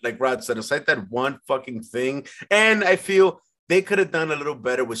 but like Rod said, it's like that one fucking thing. And I feel they could have done a little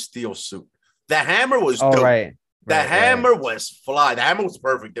better with Steel Suit. The hammer was Oh, dope. right. The Right, hammer was fly. The hammer was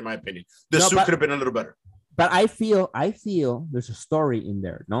perfect in my opinion. The No, suit but- could have been a little better. But I feel there's a story in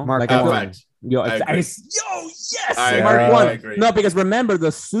there, no? Mark like one. Facts. yo, I agree. yes, I Mark agree, one. I agree. No, because remember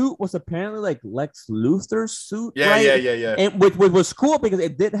the suit was apparently like Lex Luthor's suit, Yeah, right? yeah. And which was cool because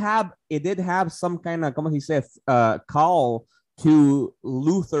it did have some kind of, como he said, call to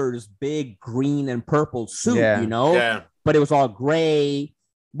Luthor's big green and purple suit, Yeah. you know? Yeah. But it was all gray,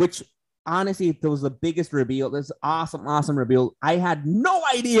 which honestly, it was the biggest reveal. This awesome reveal. I had no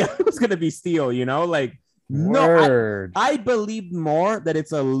idea it was gonna be Steel, you know, like no. Word. I believed more that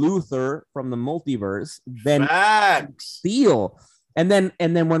it's a Luthor from the multiverse than Facts. Steel. And then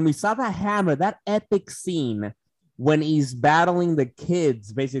when we saw that hammer, that epic scene when he's battling the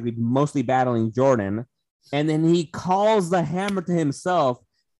kids, basically mostly battling Jordan, and then he calls the hammer to himself,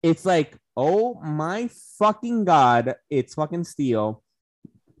 it's like, oh my fucking god, it's fucking Steel.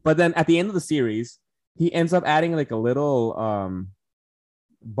 But then at the end of the series, he ends up adding like a little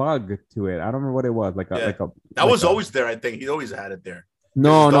bug to it. I don't remember what it was. Yeah. Like a That like was a- always there. I think he always had it there. His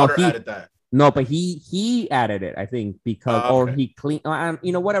no daughter he added that. no, but he added it, I think, because or Okay. he clean,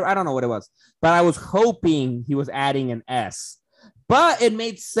 whatever. I don't know what it was, but I was hoping he was adding an S. But it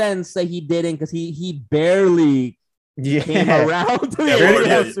made sense that he didn't because he barely came Yeah. around to the Yeah, idea Lord,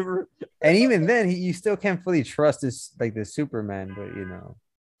 of yeah. super. And even then, you still can't fully trust this, like the Superman, but you know.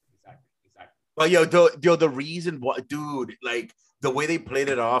 But the reason why, dude, like the way they played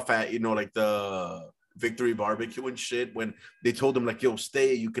it off at, like the Victory Barbecue and shit, when they told him like, yo,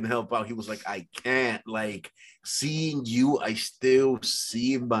 stay, you can help out. He was like, I can't. Like, seeing you, I still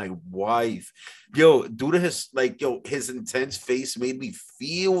see my wife. Yo, due to his his intense face made me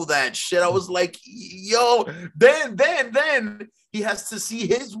feel that shit. I was like, yo, then he has to see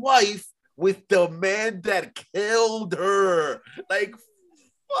his wife with the man that killed her. Like,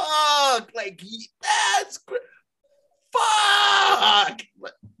 fuck, like that's fuck.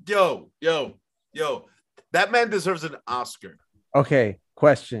 Yo, that man deserves an Oscar. Okay,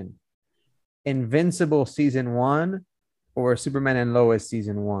 question: Invincible season 1 or Superman and Lois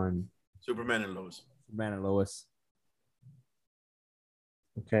season 1? Superman and Lois, Man and Lois.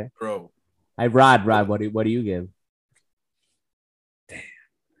 Okay. bro. Rod, what do you give?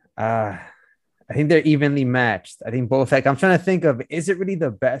 I think they're evenly matched. I think both. Like, I'm trying to think of, is it really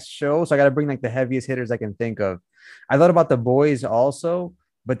the best show? So I got to bring like the heaviest hitters I can think of. I thought about The Boys also,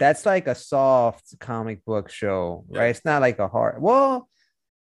 but that's like a soft comic book show, right? Yeah. It's not like a hard. Well,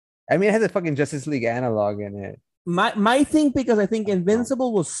 I mean, it has a fucking Justice League analog in it. My thing, because I think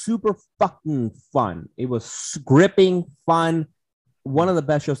Invincible was super fucking fun. It was gripping, fun, one of the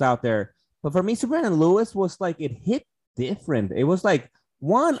best shows out there. But for me, Superman and Lois was like, it hit different. It was like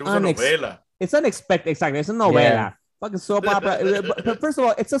one It was a novela. It's unexpected. Exactly. It's a novela. Yeah. Fucking soap opera. But first of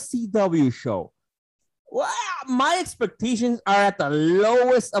all, it's a CW show. Well, my expectations are at the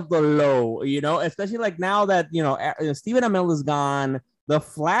lowest of the low, especially like now that, Stephen Amell is gone. The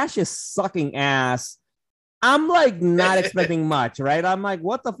Flash is sucking ass. I'm like not expecting much, right? I'm like,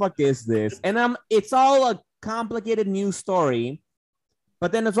 what the fuck is this? And it's all a complicated news story.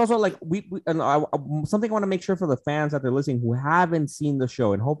 But then it's also like something I want to make sure for the fans that they're listening who haven't seen the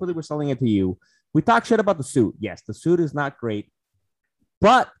show, and hopefully we're selling it to you. We talk shit about the suit. Yes, the suit is not great,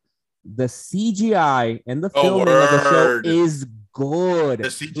 but the CGI and the filming of the show word. is good. The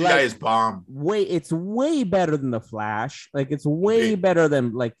CGI is bomb. It's way better than the Flash. Like, it's way better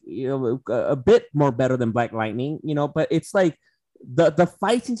than a bit more better than Black Lightning. But it's like the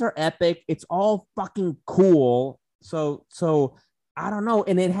fight scenes are epic. It's all fucking cool. So I don't know.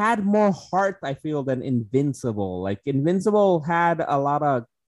 And it had more heart, I feel, than Invincible. Like, Invincible had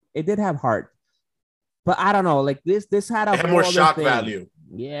it did have heart. But I don't know. Like, this had a It had more whole shock thing. value.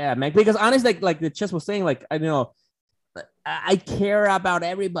 Yeah, man. Because honestly, like the Chess was saying, like, I care about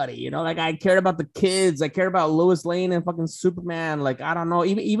everybody, like I cared about the kids. I care about Lois Lane and fucking Superman. Like, I don't know.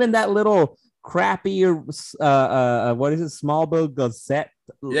 Even that little crappy, what is it? Smallville Gazette.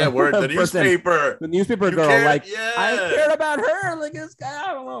 Yeah, word. The newspaper. The newspaper You girl. cared? Like, Yeah. I cared about her. Like, this guy,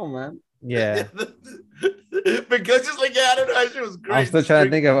 I don't know, man. Yeah. Because it's like, I don't know. She was great. I'm still trying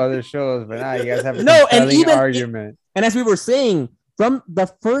to think of other shows, but you guys have a No, and compelling even- argument. And as we were saying, from the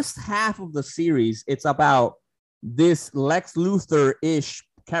first half of the series, it's about this Lex Luthor-ish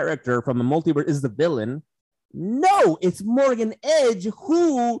character from the multiverse is the villain. No, it's Morgan Edge,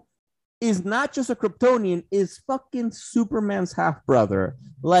 who is not just a Kryptonian, is fucking Superman's half-brother.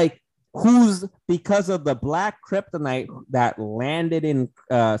 Like, who's, because of the black kryptonite that landed in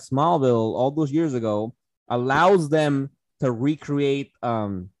Smallville all those years ago, allows them to recreate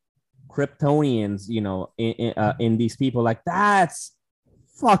Kryptonians, in these people. Like, that's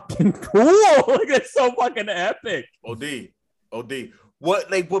fucking cool. Like, it's so fucking epic. OD. What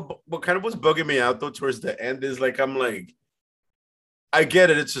kind of was bugging me out though towards the end is like, I'm like, I get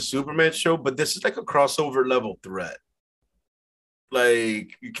it, it's a Superman show, but this is like a crossover level threat.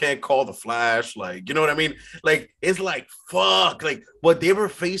 Like, you can't call the Flash, like, you know what I mean? Like, it's like, fuck, like what they were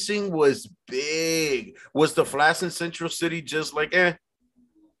facing was big. Was the Flash in Central City just like,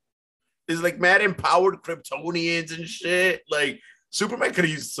 It's like mad empowered Kryptonians and shit. Like, Superman could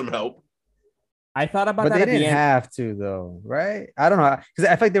have used some help. I thought about But that they at the didn't end. have to, though, right? I don't know, because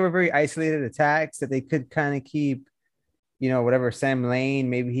I feel like they were very isolated attacks that they could kind of keep, whatever Sam Lane,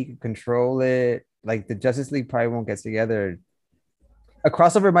 maybe he could control it. Like, the Justice League probably won't get together. A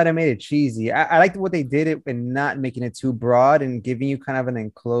crossover might have made it cheesy. I liked what they did it and not making it too broad and giving you kind of an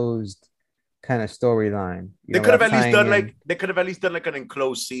enclosed kind of storyline. They could have at least done like an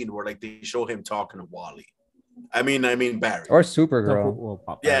enclosed scene where like they show him talking to Wally. I mean Barry. or Supergirl.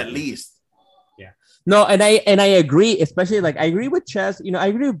 Yeah, at least. No, and I agree, especially like I agree with Chess. I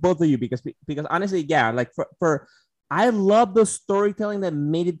agree with both of you because honestly, yeah, like for I love the storytelling that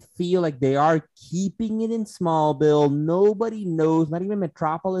made it feel like they are keeping it in Smallville. Nobody knows, not even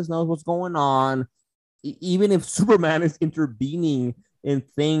Metropolis knows what's going on. Even if Superman is intervening in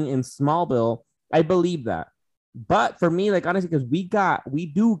Smallville, I believe that. But for me, like honestly, because we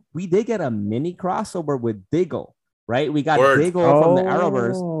did get a mini crossover with Diggle, right? We got Diggle from the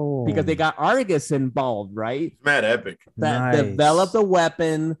Arrowverse because they got Argus involved, right? Mad epic. That developed a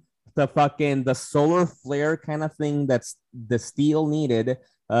weapon, the solar flare kind of thing that's the Steel needed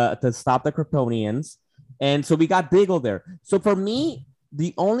to stop the Kryptonians. And so we got Diggle there. So for me,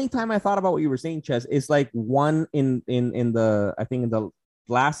 the only time I thought about what you were saying, Chess, is like one in the I think in the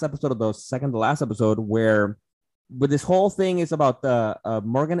last episode of the second to last episode where but this whole thing is about the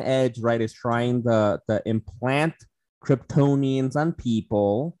Morgan Edge, right, is trying to implant Kryptonians on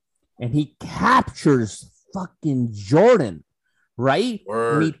people, and he captures fucking Jordan, right?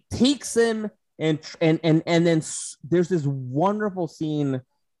 Word. And he takes him, and then there's this wonderful scene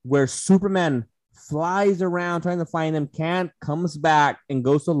where Superman flies around trying to find him, comes back, and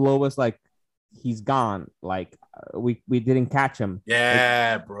goes to Lois like he's gone, like we didn't catch him.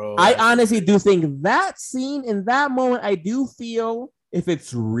 Yeah, bro. I honestly do think that scene in that moment, I do feel if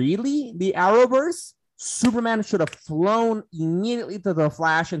it's really the Arrowverse, Superman should have flown immediately to the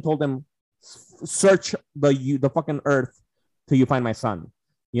Flash and told him, search the fucking Earth till you find my son.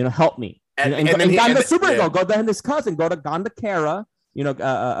 Help me. And gone to Supergirl, go to his cousin, gone to Kara.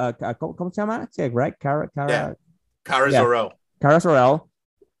 ¿Cómo se llama? Right? Kara Zor-El. Kara Zor-El.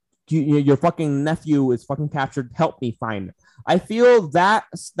 Your fucking nephew is fucking captured. Help me find him. I feel that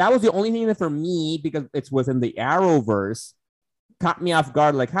was the only thing that for me, because it's within the Arrowverse, caught me off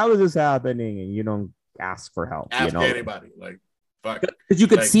guard. Like, how is this happening? And you don't ask for help. Ask anybody. Like, fuck. Because you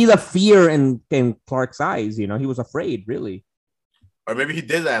could see the fear in Clark's eyes. He was afraid, really. Or maybe he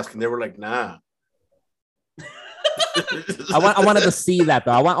did ask, and they were like, nah. I wanted to see that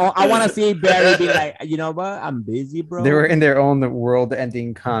though. I want to see Barry be like, you know what? I'm busy, bro. They were in their own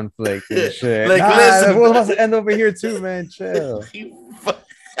world-ending conflict and shit. Like, listen, we're about to end over here too, man. Chill.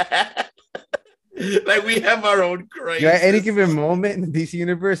 Like we have our own crisis. At any given moment in the DC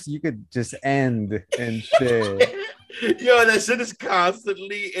universe, you could just end and shit. Yo, that shit is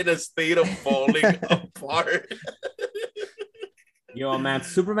constantly in a state of falling apart. Yo, man,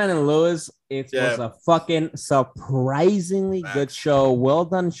 Superman and Lois, was a fucking surprisingly good show. Well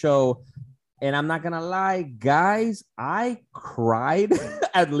done show. And I'm not going to lie, guys, I cried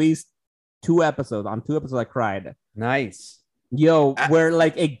at least 2 episodes. On 2 episodes, I cried. Nice. Yo, where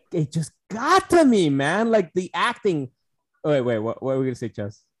like it just got to me, man. Like the acting. Wait, what were we going to say,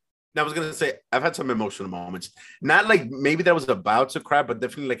 Chess? I was going to say, I've had some emotional moments. Not like maybe that I was about to cry, but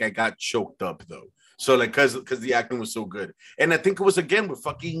definitely like I got choked up, though. So like, cause the acting was so good, and I think it was again with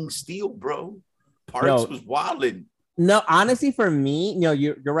fucking Steel, bro. Parks was wilding. No, honestly, for me,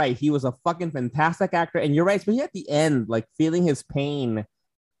 you're right. He was a fucking fantastic actor, and you're right. Especially at the end, like feeling his pain.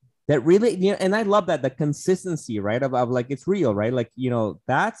 That really, and I love that the consistency, right? Of like it's real, right? Like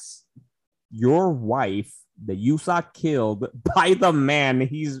that's your wife that you saw killed by the man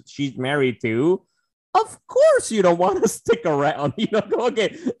she's married to. Of course, you don't want to stick around.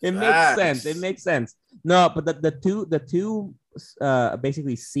 Okay, it makes sense. It makes sense. No, but the two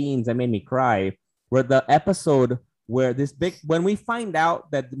basically scenes that made me cry were the episode where when we find out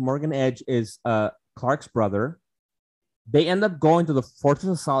that Morgan Edge is Clark's brother, they end up going to the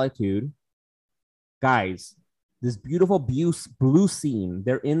Fortress of Solitude. Guys, this beautiful blue scene.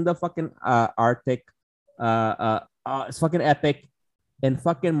 They're in the fucking Arctic. It's fucking epic, and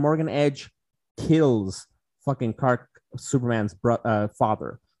fucking Morgan Edge kills fucking Clark, Superman's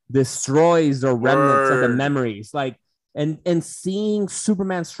father, destroys the remnants of the memories, like, and seeing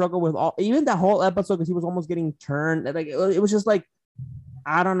Superman struggle with even that whole episode because he was almost getting turned, like it was just like,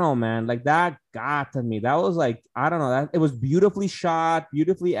 I don't know, man, like that got to me. That was like, I don't know, that it was beautifully shot,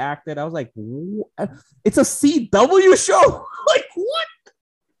 beautifully acted. I was like, it's a CW show. Like, what?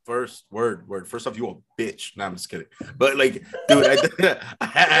 First off, you a bitch. No, I'm just kidding. But like, dude, I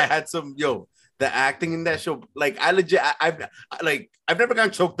had some the acting in that show. Like, I legit, I've never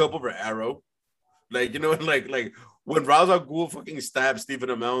gotten choked up over Arrow. Like, like when Ra's al Ghul fucking stabbed Stephen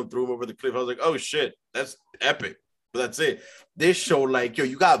Amell and threw him over the cliff, I was like, oh shit, that's epic. But that's it. This show, like,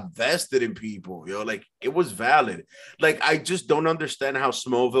 you got vested in people, like it was valid. Like, I just don't understand how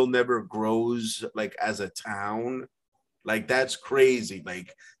Smallville never grows, like, as a town. Like, that's crazy.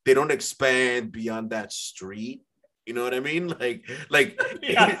 Like, they don't expand beyond that street. You know what I mean? Like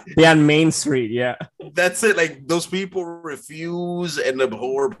beyond Main Street, yeah. That's it. Like those people refuse and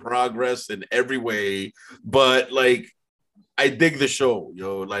abhor progress in every way. But like, I dig the show,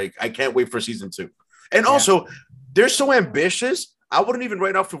 yo. Like, I can't wait for season 2. And also, they're so ambitious. I wouldn't even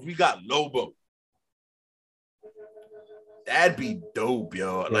write off if we got Lobo. That'd be dope,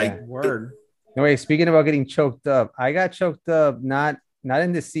 yo. Like, Word. No, wait, speaking about getting choked up, I got choked up not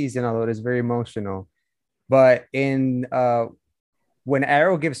in this season, although it is very emotional, but in when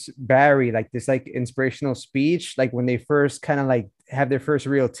Arrow gives Barry like this like inspirational speech, like when they first kind of like have their first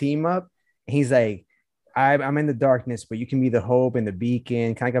real team up, he's like, I'm in the darkness, but you can be the hope and the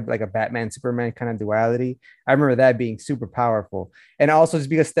beacon, kind of like a Batman Superman kind of duality. I remember that being super powerful. And also just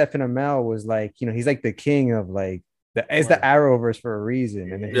because Stephen Amell was like, you know, he's like the king of like it's the Arrowverse for a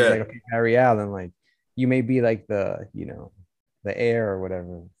reason. And then he's like, okay, Barry Allen, like you may be like the, you know, the heir or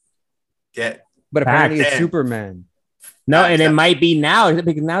whatever. Yeah. But apparently it's Superman. No, and it might be now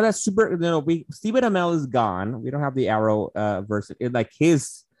because now that Stephen Amell is gone. We don't have the Arrow verse. Like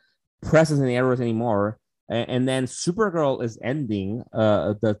his presence in the Arrows anymore. And then Supergirl is ending.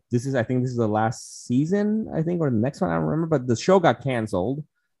 I think this is the last season, I think, or the next one. I don't remember, but the show got canceled.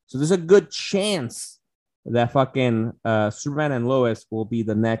 So there's a good chance that fucking Superman and Lois will be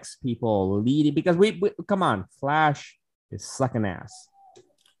the next people leading because we come on, Flash is sucking ass.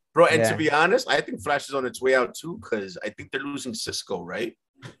 Bro, and to be honest, I think Flash is on its way out too, because I think they're losing Cisco, right?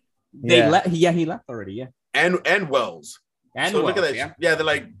 He left already, yeah. And Wells. And so Wells, look at that. Yeah, they're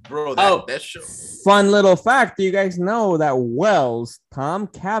like, bro, that show. Fun little fact. Do you guys know that Wells, Tom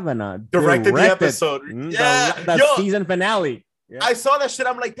Cavanaugh, directed the episode? The season finale. Yeah. I saw that shit.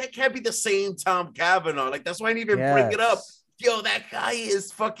 I'm like, that can't be the same Tom Cavanaugh. Like, that's why I didn't even bring it up. Yo, that guy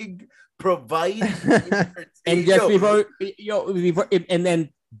is fucking providing. And just before, and then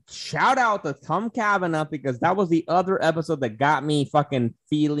shout out to Tom Cavanaugh because that was the other episode that got me fucking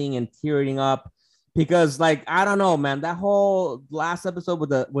feeling and tearing up. Because, like, I don't know, man, that whole last episode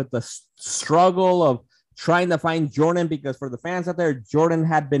with the struggle of trying to find Jordan, because for the fans out there, Jordan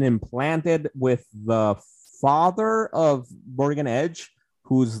had been implanted with the father of Morgan Edge,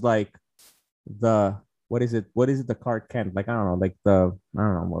 who's like what is it the Clark Kent, like I don't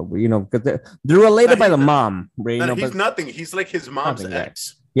know, you know, because they're related by the mom, right? No, he's nothing. He's like his mom's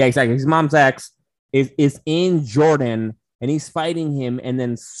ex. Yeah, exactly. His mom's ex is in Jordan, and he's fighting him, and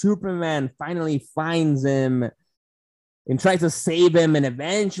then Superman finally finds him and tries to save him, and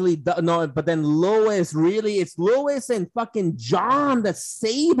eventually but then it's Lois and fucking John that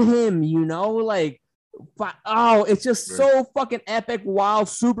save him, you know, like. It's just so fucking epic while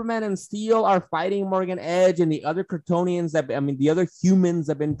Superman and Steel are fighting Morgan Edge and the other Kryptonians the other humans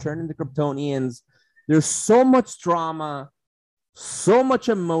have been turned into Kryptonians. There's so much drama, so much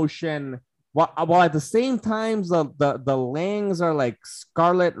emotion, while at the same time the Langs are like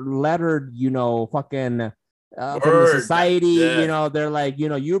scarlet lettered, you know, fucking from the society, you know, they're like, you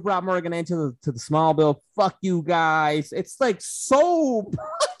know, you brought Morgan into the Smallville, fuck you guys. It's like so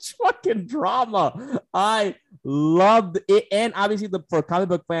much fucking drama. I loved it. And obviously for comic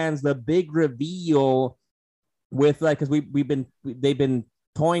book fans, the big reveal with like, because they've been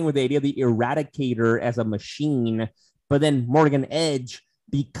toying with the idea of the Eradicator as a machine, but then Morgan Edge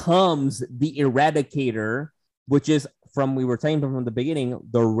becomes the Eradicator, which is we were saying from the beginning,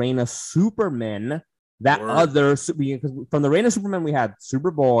 the reign of Superman. Because from the reign of Superman, we had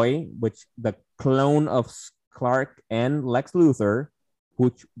Superboy, which the clone of Clark and Lex Luthor,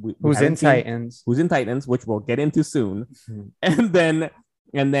 who's in Titans, which we'll get into soon, and then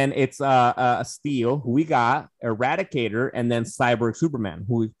it's Steel, who we got, Eradicator, and then Cyborg Superman,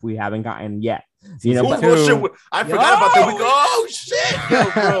 who we haven't gotten yet. You know, I forgot about that. We go, oh shit,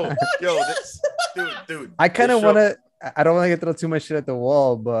 yo, dude. I kind of want to. I don't want to throw too much shit at the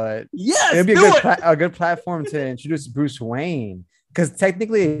wall, but it'd be a good platform to introduce Bruce Wayne, because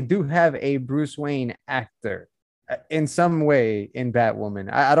technically they do have a Bruce Wayne actor in some way in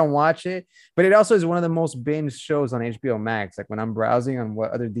Batwoman. I don't watch it, but it also is one of the most binge shows on HBO Max. Like when I'm browsing on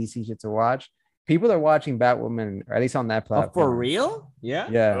what other DC shit to watch, people are watching Batwoman, or at least on that platform. Oh, for real? Yeah.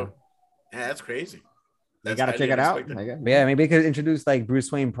 Yeah, that's crazy. You gotta check it out. Yeah, maybe they could introduce like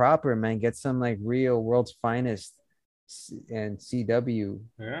Bruce Wayne proper, man. Get some like real world's finest and CW, you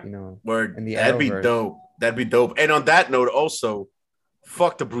know, that'd be dope. That'd be dope. And on that note, also,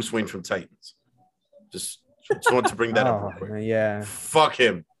 fuck the Bruce Wayne from Titans. Just want to bring that up real quick. Yeah, fuck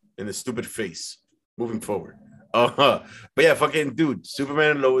him in the stupid face. Moving forward, but yeah, fucking dude,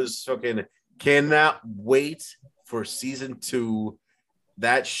 Superman and Lois, fucking cannot wait for season 2.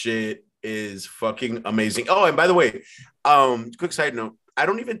 That shit is fucking amazing. Oh, and by the way, quick side note. I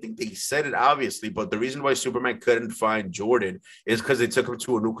don't even think they said it obviously, but the reason why Superman couldn't find Jordan is because they took him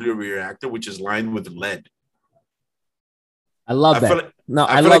to a nuclear reactor, which is lined with lead. I love that. Feel like, No,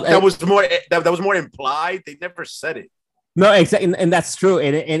 I feel like that was more that was more implied. They never said it. No, exactly, and that's true,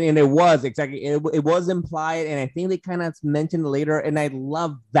 and it was exactly it was implied, and I think they kind of mentioned later, and I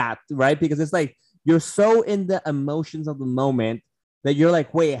love that, right? Because it's like you're so in the emotions of the moment that you're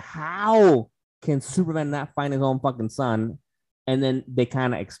like, wait, how can Superman not find his own fucking son? And then they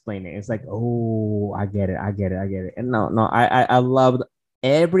kind of explain it. It's like, oh, I get it. And no, I loved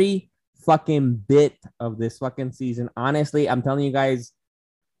every fucking bit of this fucking season. Honestly, I'm telling you guys,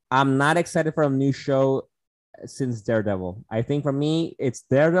 I'm not excited for a new show since Daredevil. I think for me, it's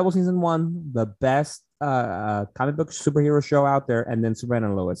Daredevil season 1, the best comic book superhero show out there, and then Superman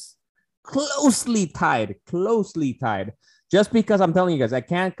and Lois. Closely tied. Just because I'm telling you guys, I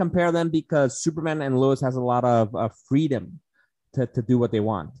can't compare them because Superman and Lois has a lot of freedom to do what they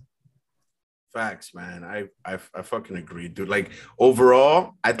want. Facts, man. I fucking agree, dude. Like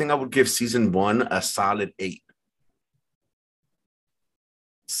overall, I think I would give season 1 a solid 8.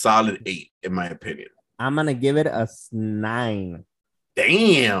 Solid 8, in my opinion. I'm gonna give it a 9.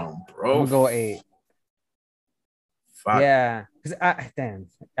 Damn, bro. I'm gonna go 8. Fuck. Yeah, because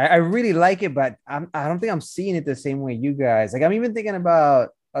I really like it, but I don't think I'm seeing it the same way you guys. Like I'm even thinking about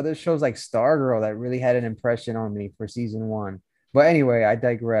other shows like Stargirl that really had an impression on me for season 1. But anyway, I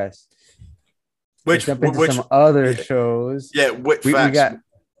digress. Let's jump into some other shows. Yeah, we got.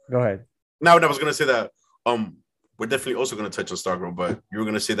 Go ahead. No, I was gonna say that. We're definitely also gonna touch on Stargirl, but you were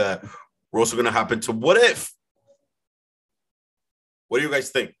gonna say that we're also gonna hop into What If. What do you guys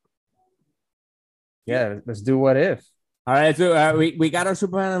think? Yeah, let's do What If. All right, so we got our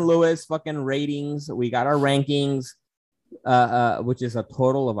Superman and Lois fucking ratings. We got our rankings. Which is a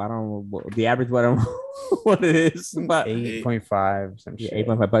total of I don't know the average what it is, but 8.5, some shit.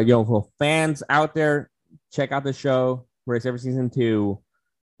 8.5. But for fans out there, check out the show. Race every season 2.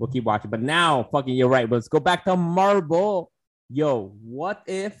 We'll keep watching. But now, fucking, you're right. Let's go back to Marvel. Yo, what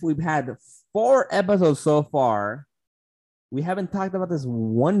if we've had 4 episodes so far? We haven't talked about this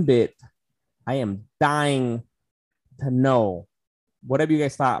one bit. I am dying to know. What have you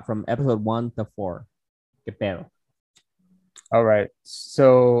guys thought from episode 1 to 4? Que pedo. All right.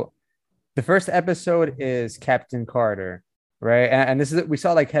 So the first episode is Captain Carter, right? And this is we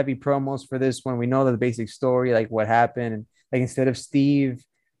saw like heavy promos for this one. We know the basic story, like what happened. And like instead of Steve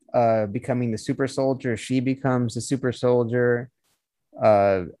becoming the super soldier, she becomes the super soldier.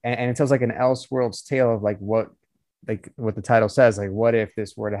 And it tells like an Elseworlds tale of like what the title says, like what if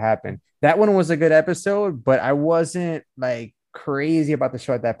this were to happen. That one was a good episode, but I wasn't like crazy about the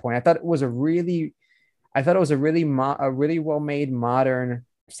show at that point. I thought it was a really well made modern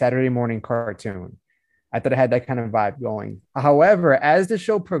Saturday morning cartoon. I thought it had that kind of vibe going. However, as the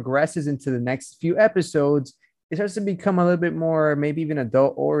show progresses into the next few episodes, it starts to become a little bit more, maybe even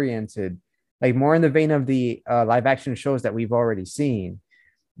adult oriented, like more in the vein of the live action shows that we've already seen,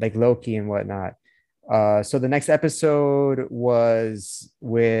 like Loki and whatnot. So the next episode was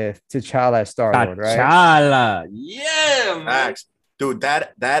with T'Challa Star-Lord, right? T'Challa, yeah, Max. Dude,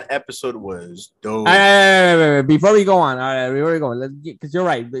 that episode was dope. Before we go on, because you're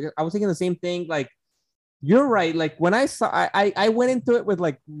right. I was thinking the same thing. Like, you're right. Like when I saw, I went into it with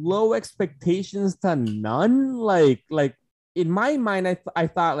like low expectations to none. Like in my mind, I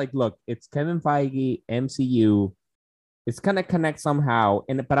thought like, look, it's Kevin Feige, MCU. It's gonna connect somehow,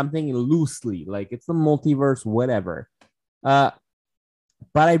 but I'm thinking loosely, like it's the multiverse, whatever. But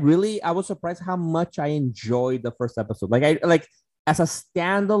I was surprised how much I enjoyed the first episode. Like as a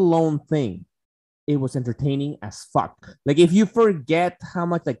standalone thing, it was entertaining as fuck. Like if you forget how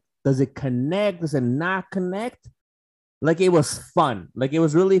much, like, does it connect? Does it not connect? Like it was fun. Like it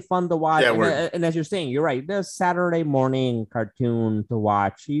was really fun to watch. Yeah, and as you're saying, you're right. There's Saturday morning cartoon to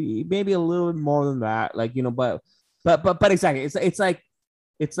watch. Maybe a little bit more than that. Like, but exactly. It's like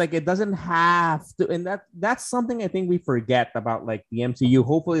it doesn't have to, and that's something I think we forget about like the MCU.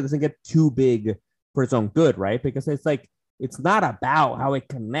 Hopefully it doesn't get too big for its own good, right? Because it's like it's not about how it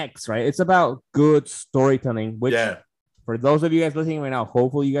connects, right? It's about good storytelling, which for those of you guys listening right now,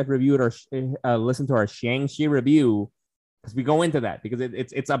 hopefully you guys reviewed or listen to our Shang-Chi review, because we go into that because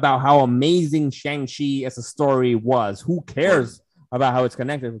it's about how amazing Shang-Chi as a story was. Who cares about how it's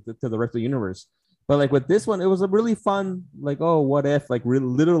connected to the rest of the universe? But like with this one, it was a really fun, like, oh, what if, like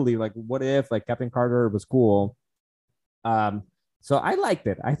literally, like what if, like Captain Carter was cool. So I liked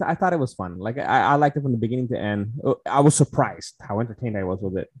it. I thought it was fun. Like I liked it from the beginning to end. I was surprised how entertained I was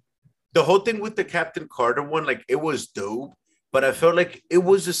with it. The whole thing with the Captain Carter one, like it was dope, but I felt like it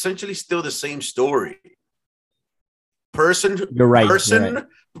was essentially still the same story. You're right. Person,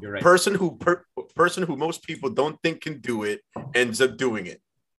 You're right. person who most people don't think can do it ends up doing it.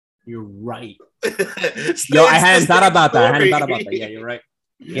 You're right. It's Yo, I the hadn't thought same about that. I hadn't story. thought about that. Yeah, you're right.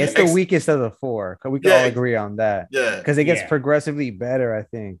 It's the weakest of the four. We can all agree on that. Yeah. Because it gets Yeah. progressively better, I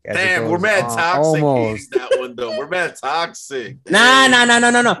think. as it Damn, we're goes mad on. toxic Almost. eating that one though. We're mad toxic.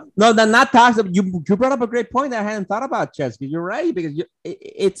 No. No, they're not toxic. You brought up a great point that I hadn't thought about, Chess. Because you're right. Because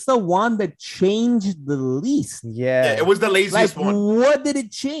it's the one that changed the least. Yeah. Yeah, it was the laziest Like, one. what did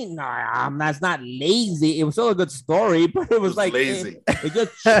it change? Nah, that's not lazy. It was still a good story, but it was like lazy. It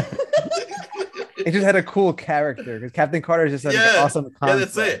just It just had a cool character because Captain Carter is just an awesome Yeah,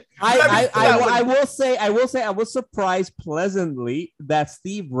 concept. that's it. I will say I was surprised pleasantly that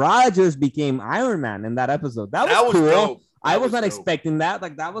Steve Rogers became Iron Man in that episode. That was cool. dope. I That was not dope. expecting that.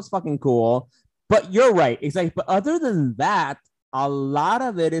 Like, that was fucking cool. But you're right. It's like, but other than that, a lot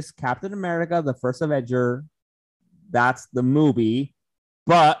of it is Captain America, the First Avenger. That's the movie,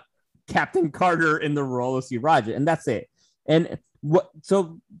 but Captain Carter in the role of Steve Rogers, and that's it. And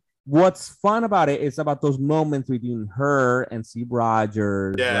what's fun about it is about those moments between her and Steve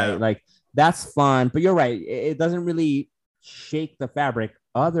Rogers, right? Like, that's fun. But you're right. It doesn't really shake the fabric.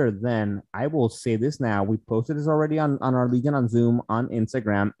 Other than, I will say this now, we posted this already on our Legion on Zoom on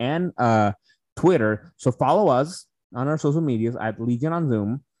Instagram and Twitter. So follow us on our social medias at Legion on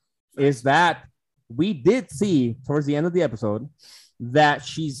Zoom. Is that we did see towards the end of the episode that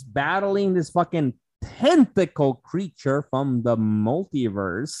she's battling this fucking tentacle creature from the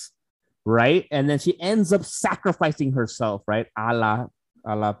multiverse, right? And then she ends up sacrificing herself, right? A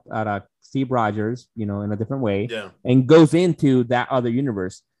la Steve Rogers, in a different way, and goes into that other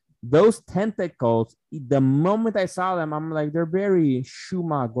universe. Those tentacles, the moment I saw them, I'm like, they're very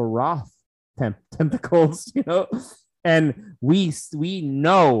Shuma Gorath tentacles, and we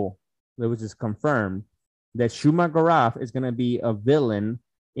know, it was just confirmed, that Shuma Gorath is going to be a villain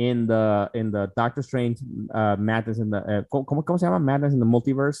in the Doctor Strange Madness in the ¿cómo se llama? Madness in the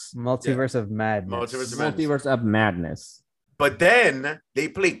Multiverse? Multiverse of Madness. Multiverse of Madness. But then they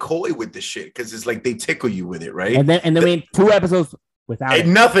play coy with the shit because it's like they tickle you with it, right? And then we had 2 episodes without it.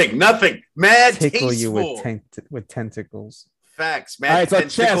 Nothing. Mad tickle tasteful. you with tentacles. Facts. All right,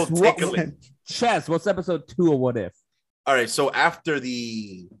 Mad so tickling. Chess, what's episode 2 of What If? All right, so after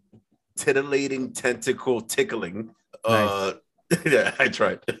the titillating tentacle tickling, Nice. yeah, I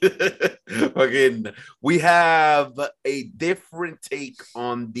tried. Again, we have a different take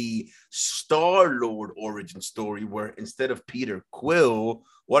on the Star-Lord origin story, where instead of Peter Quill,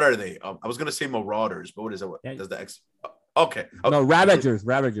 what are they? I was gonna say Marauders, but what is that? What does the X? Okay. No, Ravagers. The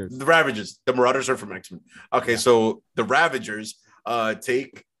Ravagers. The Marauders are from X-Men. Okay, so the Ravagers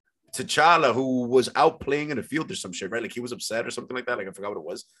take T'Challa, who was out playing in a field or some shit, right? Like, he was upset or something like that. Like, I forgot what it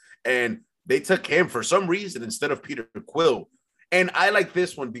was. And they took him for some reason instead of Peter Quill. And I like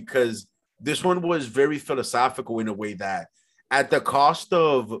this one because this one was very philosophical in a way that at the cost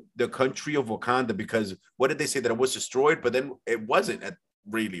of the country of Wakanda, because what did they say, that it was destroyed? But then it wasn't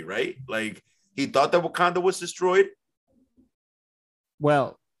really, right? Like, he thought that Wakanda was destroyed.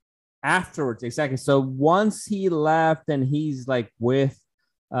 Well, afterwards, exactly. So once he left and he's like with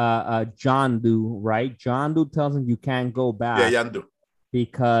Yondu, right? Yondu tells him you can't go back. Yeah, Yondu.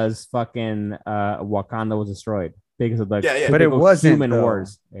 Because fucking Wakanda was destroyed because of the But it wasn't human though.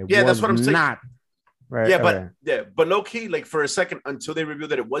 wars. That's what I'm saying. Not. Right. Yeah, but low key, like, for a second, until they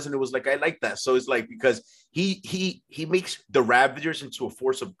revealed that it wasn't, it was like, I like that. So it's like, because he makes the Ravagers into a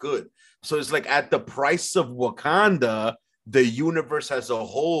force of good. So it's like, at the price of Wakanda, the universe as a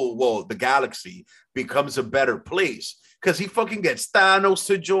whole, well, the galaxy, becomes a better place. Because he fucking gets Thanos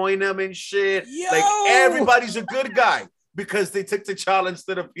to join him and shit. Yo! Like, everybody's a good guy because they took T'Challa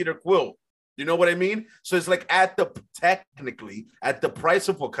instead of Peter Quill. You know what I mean? So it's like, technically at the price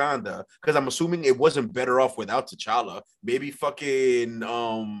of Wakanda, because I'm assuming it wasn't better off without T'Challa. Maybe fucking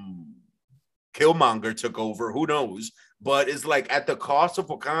Killmonger took over. Who knows? But it's like, at the cost of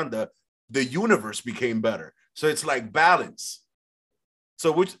Wakanda, the universe became better. So it's like balance.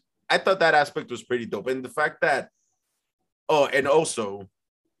 So which I thought that aspect was pretty dope. And the fact that, and also,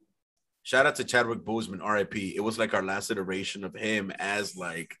 shout out to Chadwick Boseman, RIP. It was like our last iteration of him as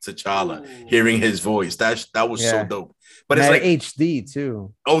like T'Challa, hearing his voice. That was so dope. But it's like HD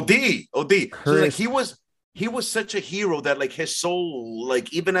too. OD. So like, he was such a hero that, like, his soul,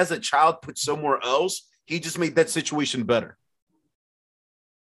 like, even as a child put somewhere else, he just made that situation better.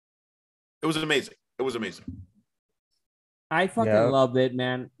 It was amazing. I fucking loved it,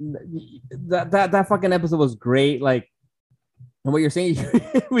 man. That fucking episode was great. Like, and what you're saying,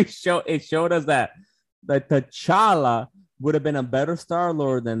 it showed us that T'Challa would have been a better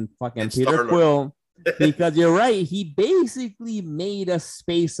Star-Lord than fucking Peter Quill. because you're right. He basically made a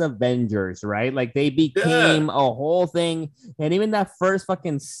Space Avengers, right? Like they became a whole thing, and even that first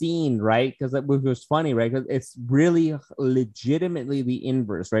fucking scene, right? Because it was funny, right? Because it's really legitimately the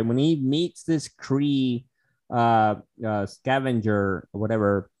inverse, right? When he meets this Kree scavenger,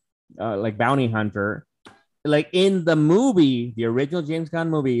 whatever, like bounty hunter, like in the movie, the original James Gunn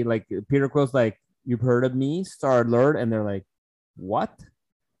movie, like Peter Quill's like, "You've heard of me, Star-Lord," and they're like, "What?"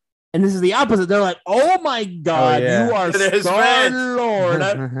 And this is the opposite. They're like, "Oh my god, you are Star-Lord."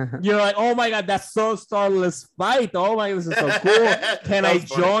 You're like, "Oh my god, that's so Star-Less fight. Oh my god, this is so cool. Can I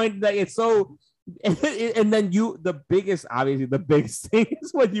join?" That it's so. And then the biggest thing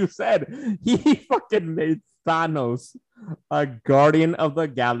is what you said. He fucking made Thanos a guardian of the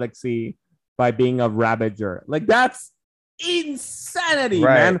galaxy by being a Ravager. Like that's insanity,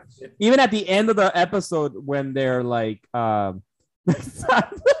 man. Even at the end of the episode when they're like, because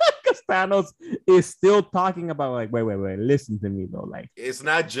Thanos is still talking about like, wait, listen to me though. Like it's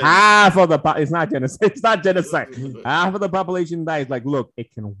not genocide. It's not genocide. It's not genocide. Half of the population dies. Like, look,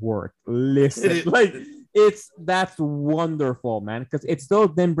 it can work. Listen, like that's wonderful, man. Because it still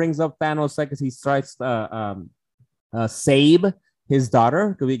then brings up Thanos because he tries to save his daughter.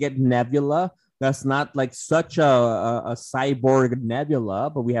 Because we get Nebula. That's not like such a cyborg Nebula,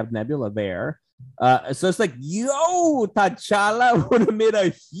 but we have Nebula there. So it's like, yo, T'Challa would have made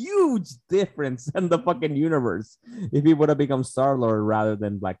a huge difference in the fucking universe if he would have become Star-Lord rather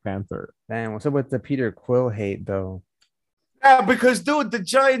than Black Panther. Damn, what's up with the Peter Quill hate though? Yeah, because dude, the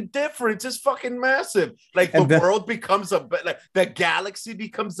giant difference is fucking massive. Like the world becomes like the galaxy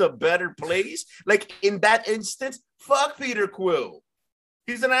becomes a better place. Like in that instance, fuck Peter Quill.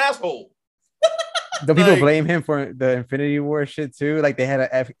 He's an asshole. Do people blame him for the Infinity War shit too? Like they had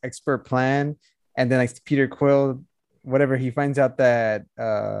an expert plan, and then like Peter Quill, whatever, he finds out that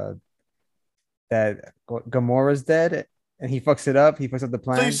that Gamora's dead, and he fucks it up. He fucks up the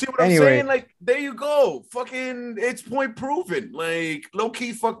plan. So you see what I'm saying? Like there you go. Fucking, it's point proven. Like low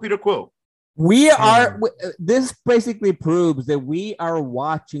key, fuck Peter Quill. This basically proves that we are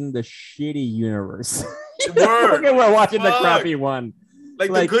watching the shitty universe. We're watching the crappy one.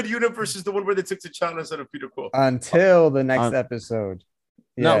 Like the good universe is the one where they took T'Challa instead of Peter Quill. Until the next episode.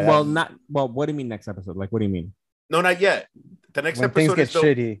 Yeah, what do you mean next episode? Like, what do you mean? No, not yet. The next episode things get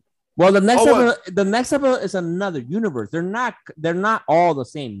shitty. Well, the next episode is another universe. They're not all the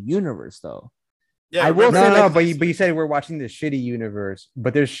same universe though. Yeah, I will say but you said we're watching the shitty universe,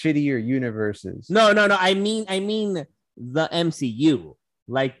 but there's shittier universes. No. I mean the MCU.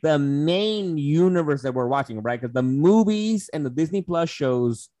 Like the main universe that we're watching, right? Because the movies and the Disney Plus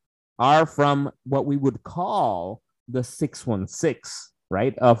shows are from what we would call the 616,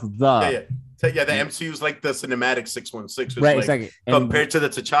 right? Of the the MCU is like the cinematic 616, right? Like, exactly. Compared to the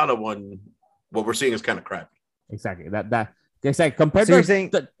T'Challa one, what we're seeing is kind of crappy. Exactly. Exactly. Compared so you're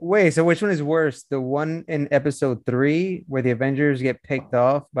saying, wait, so which one is worse? The one in episode 3 where the Avengers get picked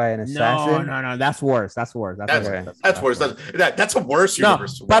off by an assassin? No, that's worse. That's worse. That's worse. That's a worse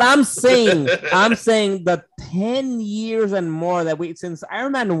universe. But I'm saying the 10 years and more that since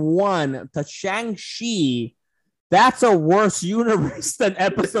Iron Man 1 to Shang-Chi, that's a worse universe than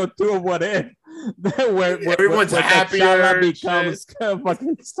episode 2 of What If. where everyone's happier, becomes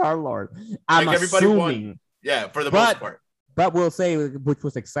fucking Star-Lord. I'm like assuming. Yeah, for the most part. But we'll say, which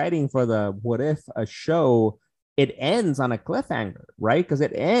was exciting for the What If show, it ends on a cliffhanger, right? Because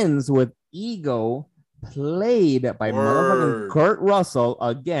it ends with Ego, played by motherfucking Kurt Russell,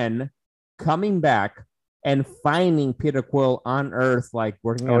 again, coming back and finding Peter Quill on Earth, like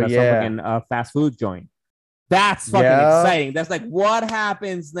working at some fucking fast food joint. That's fucking exciting. That's like, what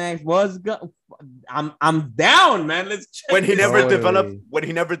happens next? I'm down, man. Let's check when he never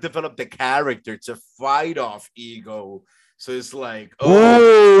developed the character to fight off Ego. So it's like,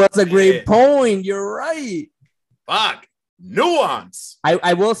 that's a great point. You're right. Fuck. Nuance.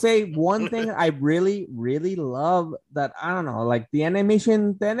 I will say one thing I really, really love that, I don't know, like the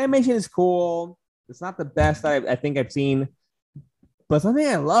animation is cool. It's not the best I think I've seen. But something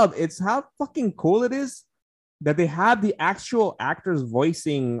I love, it's how fucking cool it is that they have the actual actors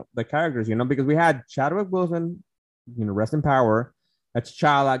voicing the characters, because we had Chadwick Boseman, rest in power. That's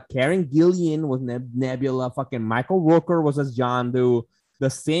T'Challa. Karen Gillian was Nebula. Fucking Michael Rooker was as Yondu. The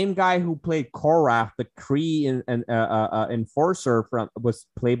same guy who played Korath, the Kree enforcer, was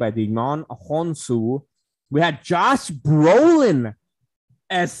played by Djimon Hounsou. We had Josh Brolin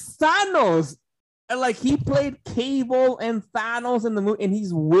as Thanos. And like he played Cable and Thanos in the movie, and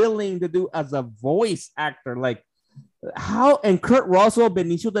he's willing to do as a voice actor. Like how? And Kurt Russell,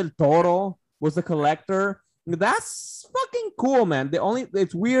 Benicio del Toro was the Collector. That's fucking cool, man.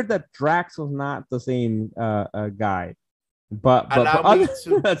 It's weird that Drax was not the same guy, but Allow me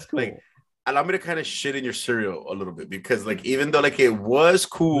to that's cool. like, allow me to kind of shit in your cereal a little bit because like even though like it was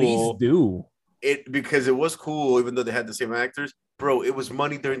cool, Please do. because it was cool, even though they had the same actors, bro. It was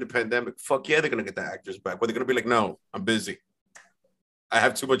money during the pandemic. Fuck yeah, they're gonna get the actors back. But they're gonna be like, no, I'm busy. I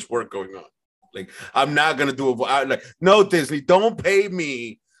have too much work going on. Like, I'm not gonna do it. Like, no, Disney, don't pay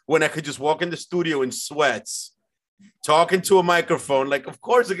me when I could just walk in the studio in sweats, talking to a microphone. Like, of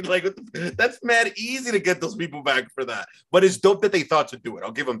course, like that's mad easy to get those people back for that. But it's dope that they thought to do it.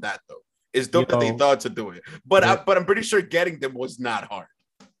 I'll give them that though. It's dope that they thought to do it. But I'm pretty sure getting them was not hard.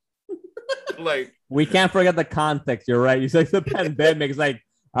 Like, we can't forget the context. You're right. You said the pandemic. It's like,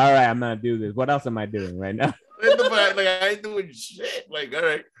 all right, I'm gonna do this. What else am I doing right now? like I ain't doing shit. Like, all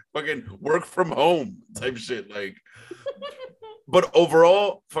right, fucking work from home type shit. Like, but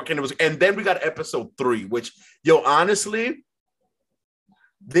overall, fucking it was. And then we got episode 3, which, yo, honestly,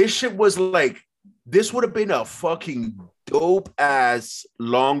 this shit was like, this would have been a fucking dope ass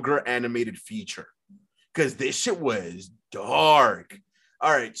longer animated feature because this shit was dark.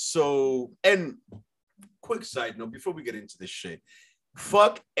 All right, so, and quick side note before we get into this shit,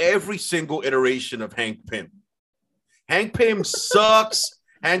 fuck every single iteration of Hank Pym. Hank Pym sucks.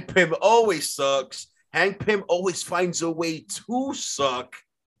 Hank Pym always sucks. Hank Pym always finds a way to suck.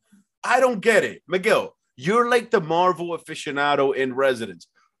 I don't get it. Miguel, you're like the Marvel aficionado in residence.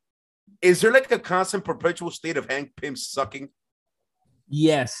 Is there like a constant perpetual state of Hank Pym sucking?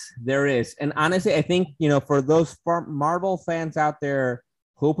 Yes, there is. And honestly, I think, for those Marvel fans out there,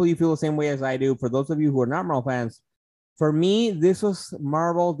 hopefully you feel the same way as I do. For those of you who are not Marvel fans, for me, this was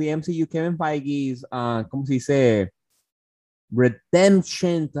Marvel, the MCU, Kevin Feige's, ¿cómo se dice?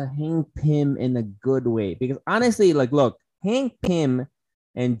 Redemption to Hank Pym in a good way. Because honestly, like, look, Hank Pym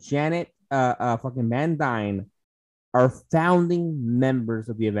and Janet fucking Van Dyne are founding members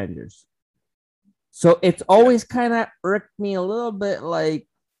of the Avengers. So it's always kind of irked me a little bit like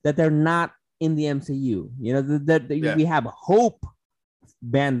that they're not in the MCU. We have Hope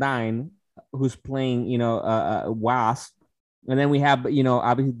Van Dyne, who's playing, Wasp. And then we have,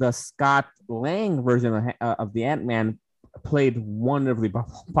 obviously the Scott Lang version of the Ant-Man played wonderfully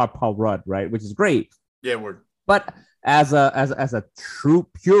by Paul Rudd, right? Which is great. Yeah, word. But as a true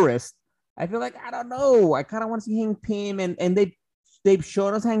purist, I feel like, I don't know. I kind of want to see Hank Pym, and they've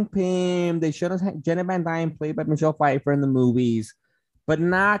shown us Hank Pym. They showed us Janet Van Dyne played by Michelle Pfeiffer in the movies, but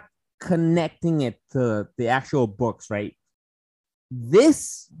not connecting it to the actual books, right?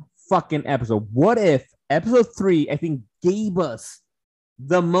 This fucking episode, what if episode 3, I think, gave us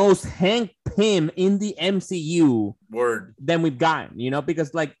the most Hank Pym in the MCU word than we've gotten,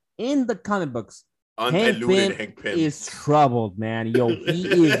 because like in the comic books, undiluted Hank Pym is troubled, man. Yo,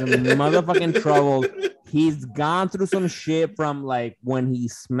 he is motherfucking troubled. He's gone through some shit from like when he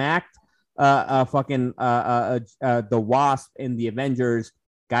smacked the Wasp in the Avengers,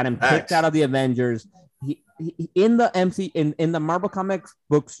 got him kicked out of the Avengers. He in the Marvel Comics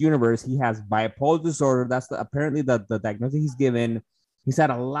books universe, he has bipolar disorder. That's apparently the diagnosis he's given. He's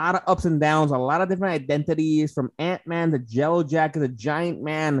had a lot of ups and downs, a lot of different identities, from Ant-Man to Jello Jacket to Giant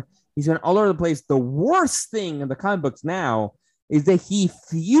Man. He's been all over the place. The worst thing in the comic books now is that he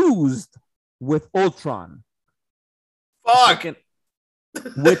fused with Ultron. Fuck.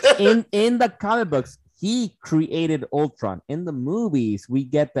 Which in the comic books, he created Ultron. In the movies, we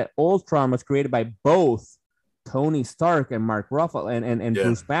get that Ultron was created by both Tony Stark and Mark Ruffalo and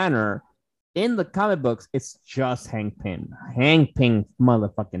Bruce Banner. In the comic books, it's just Hank Pym. Hank Pym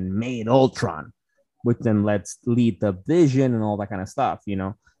motherfucking made Ultron, which then lead to Vision and all that kind of stuff,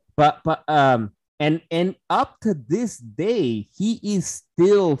 But and up to this day, he is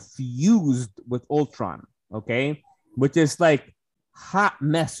still fused with Ultron, okay? Which is like hot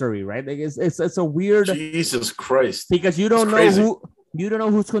messery, right? Like it's a weird, Jesus Christ, because you don't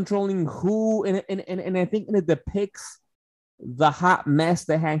know who's controlling who, and I think it depicts the hot mess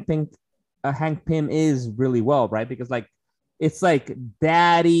that Hank Pym is really well, right? Because like it's like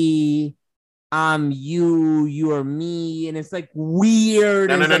daddy, I'm you, you are me, and it's like weird.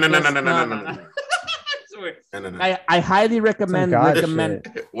 No. I highly recommend Rick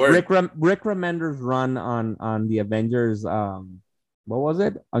Word. Remender's run on the Avengers. What was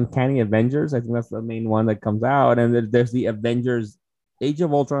it? Uncanny Avengers. I think that's the main one that comes out, and there's the Avengers Age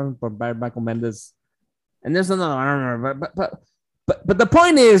of Ultron by Michael Bendis, and there's another. I don't remember, but the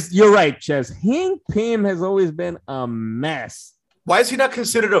point is, you're right, Ches. Hank Pym has always been a mess. Why is he not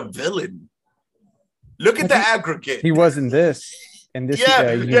considered a villain? Look at the aggregate. He was in this universe.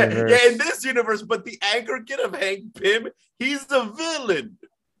 Yeah, in this universe, but the aggregate of Hank Pym, he's the villain.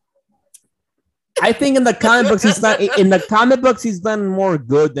 I think in the comic books he's done more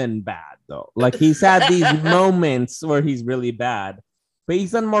good than bad though. Like he's had these moments where he's really bad, but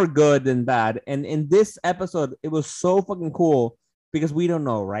he's done more good than bad. And in this episode, it was so fucking cool because we don't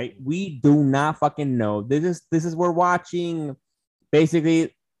know, right? We do not fucking know. This is we're watching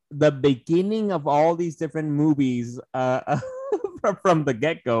basically the beginning of all these different movies from the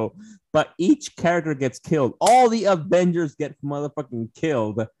get-go, but each character gets killed. All the Avengers get motherfucking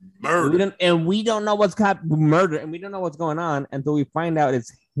killed. Murder. We don't know what's murder, and we don't know what's going on until we find out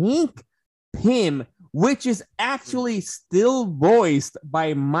it's Hank Pym, which is actually still voiced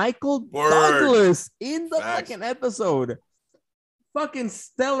by Michael Douglas in the fucking episode. Fucking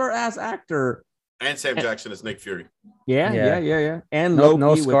stellar ass actor. And Sam Jackson is Nick Fury. Yeah. And no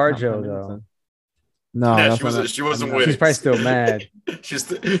Loki ScarJo though. No, yeah, she wasn't with She's it. probably still mad.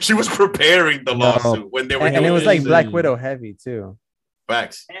 She was preparing the lawsuit when they were and it was like Black Widow heavy too.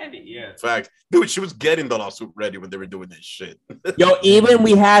 Facts. heavy, yeah. Facts. Dude, she was getting the lawsuit ready when they were doing this shit. Yo, even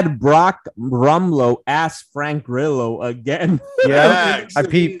we had Brock Rumlow as Frank Grillo again. Yeah, Facts. I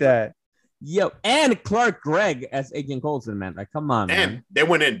peeped that. Yo, and Clark Gregg as Agent Coulson, man. Like, come on, And man. they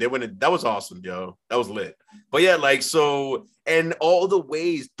went in. That was awesome, yo. That was lit. But yeah, like, so, and all the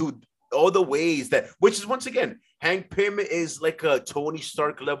ways, dude, that, which is once again, Hank Pym is like a Tony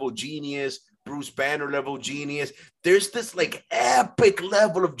Stark level genius, Bruce Banner level genius. There's this like epic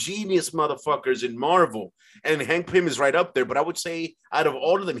level of genius motherfuckers in Marvel. And Hank Pym is right up there. But I would say out of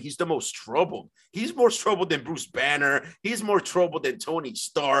all of them, he's the most troubled. He's more troubled than Bruce Banner. He's more troubled than Tony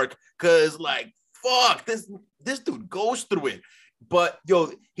Stark. Cause like, fuck, this dude goes through it. But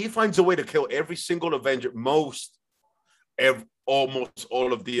yo, he finds a way to kill every single Avenger, almost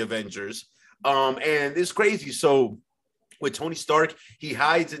all of the Avengers. And it's crazy. So with Tony Stark, he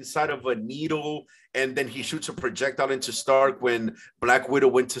hides inside of a needle and then he shoots a projectile into Stark when Black Widow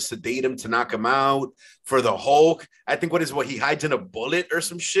went to sedate him to knock him out. For the Hulk, I think he hides in a bullet or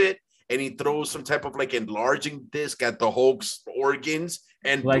some shit and he throws some type of like enlarging disc at the Hulk's organs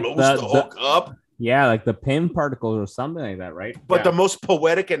and Like blows the Hulk up. Yeah, like the Pym particles or something like that, right? But yeah. the most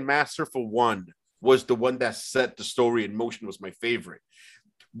poetic and masterful one was the one that set the story in motion, was my favorite.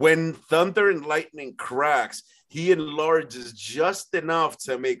 When thunder and lightning cracks, he enlarges just enough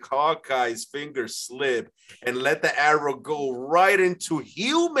to make Hawkeye's finger slip and let the arrow go right into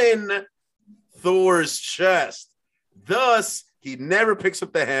human Thor's chest. Thus, he never picks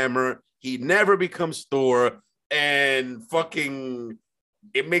up the hammer. He never becomes Thor. And fucking,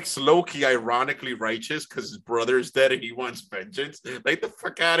 it makes Loki ironically righteous because his brother is dead and he wants vengeance. Like, the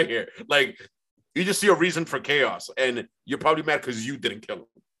fuck out of here. Like, you just see a reason for chaos. And you're probably mad because you didn't kill him.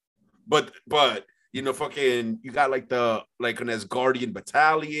 But you know, fucking, you got like an Asgardian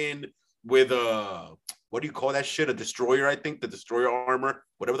battalion with what do you call that shit? A destroyer, I think, the destroyer armor,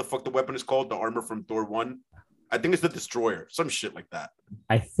 whatever the fuck the weapon is called, the armor from Thor 1. I think it's the destroyer, some shit like that.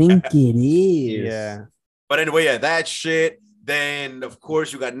 I think it is. Yeah. But anyway, yeah, that shit. Then, of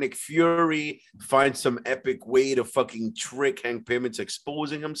course, you got Nick Fury find some epic way to fucking trick Hank Pym into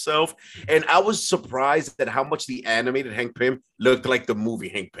exposing himself. And I was surprised at how much the animated Hank Pym looked like the movie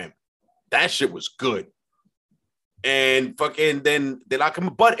Hank Pym. That shit was good. And fucking then they lock him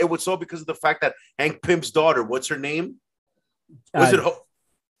up. But it was all because of the fact that Hank Pym's daughter, what's her name? Was it Hope?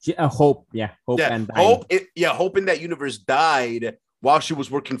 Hope, yeah. Hope Yeah, and Hope in that universe died while she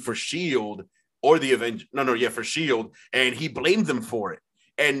was working for S.H.I.E.L.D. or the Avengers. For S.H.I.E.L.D. And he blamed them for it.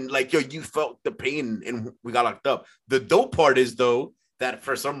 And like, yo, you felt the pain and we got locked up. The dope part is, though, that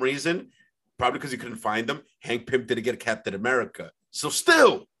for some reason, probably because he couldn't find them, Hank Pym didn't get Captain America. So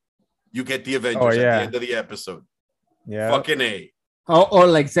still, you get the Avengers at the end of the episode. Yeah. Fucking A. Or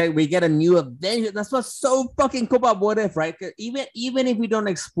like say we get a new Avenger. That's what's so fucking cool about What If, right? Even if we don't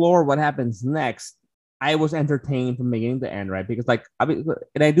explore what happens next, I was entertained from beginning to end, right? Because like, and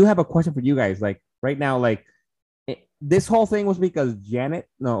I do have a question for you guys. Like right now, like this whole thing was because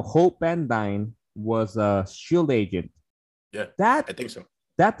Hope Van Dyne was a S.H.I.E.L.D. agent. Yeah, I think so.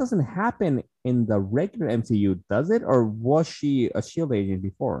 That doesn't happen in the regular MCU, does it? Or was she a S.H.I.E.L.D. agent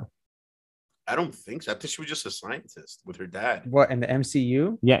before? I don't think so. I think she was just a scientist with her dad. What, in the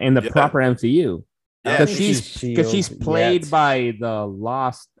MCU? Yeah, in the proper MCU. Yeah, Because she's played yet. by the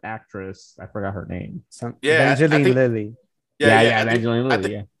lost actress. I forgot her name. Evangeline Lilly. Yeah, Evangeline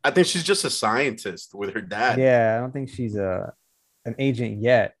Lilly. I think she's just a scientist with her dad. Yeah, I don't think she's an agent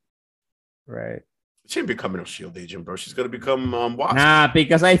yet. Right. She ain't becoming a S.H.I.E.L.D. agent, bro. She's gonna become Wasp. Nah,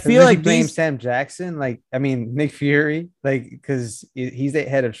 because I feel like blame Sam Jackson, Nick Fury, because he's the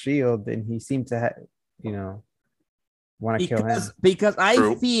head of S.H.I.E.L.D. and he seemed to want to kill him. Because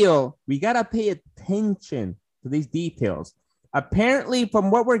I feel we gotta pay attention to these details. apparently,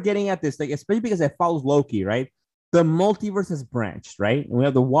 from what we're getting at this, like especially because it follows Loki, right? The multiverse is branched, right? And we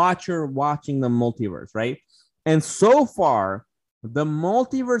have the Watcher watching the multiverse, right? And so far, the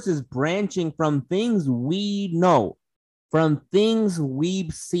multiverse is branching from things we know, from things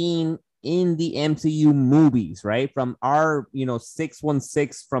we've seen in the MCU movies, right? From our,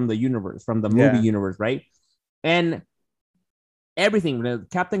 616 from the universe, from the movie universe, right? And everything.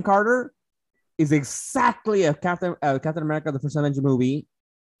 Captain Carter is exactly a Captain America, the first Avenger movie,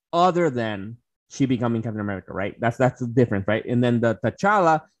 other than she becoming Captain America, right? That's the difference, right? And then the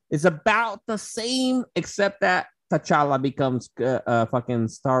T'Challa is about the same, except that T'Challa becomes fucking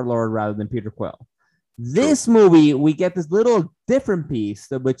Star-Lord rather than Peter Quill. This movie, we get this little different piece,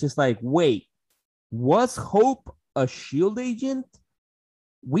 which is like, wait, was Hope a SHIELD agent?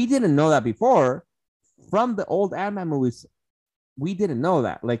 We didn't know that before. From the old Ant-Man movies, we didn't know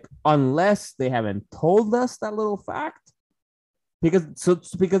that. Like, unless they haven't told us that little fact. Because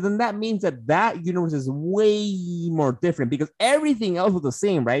then that means that universe is way more different, because everything else was the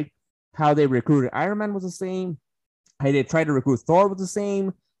same, right? How they recruited Iron Man was the same. How they tried to recruit Thor was the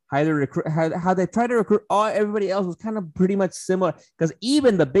same. How they tried to recruit everybody else was kind of pretty much similar. Because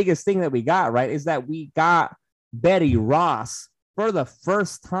even the biggest thing that we got, right, is that we got Betty Ross for the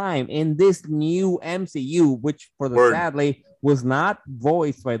first time in this new MCU, which sadly was not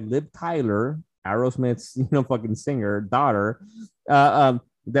voiced by Liv Tyler, Aerosmith's fucking singer daughter,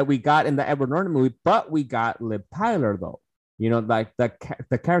 that we got in the Edward Norton movie, but we got Liv Tyler though, like the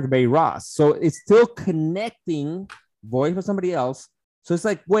character Betty Ross. So it's still connecting voice for somebody else. So it's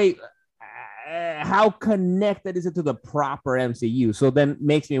like, wait, how connected is it to the proper MCU? So then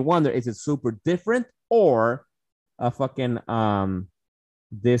makes me wonder, is it super different, or a fucking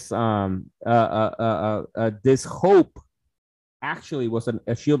this Hope actually was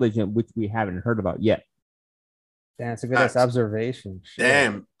a SHIELD agent, which we haven't heard about yet. That's a good observation. Shit.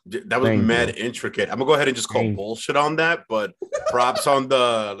 Damn, that was mad intricate. I'm gonna go ahead and just call bullshit on that, but props on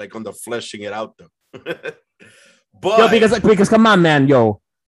the fleshing it out though. But because come on, man,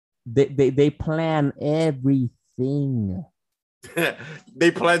 they plan everything. They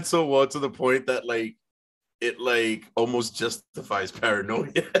plan so well to the point that it almost justifies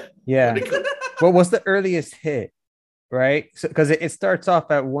paranoia. Yeah. What was the earliest hit? Right? So because it starts off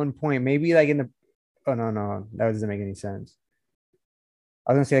at one point, maybe like in the no, that doesn't make any sense.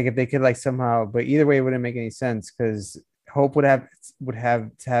 I was gonna say like if they could somehow, but either way it wouldn't make any sense, because Hope would have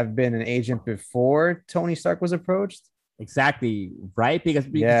to have been an agent before Tony Stark was approached. Exactly, right? Because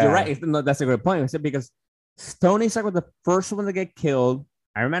you're right. No, that's a good point. Because Tony Stark was the first one to get killed.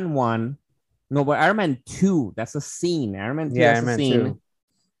 Iron Man 1. No, but Iron Man 2, that's a scene. Iron Man 2, that's a scene. 2.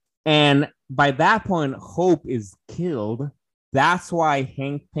 And by that point, Hope is killed. That's why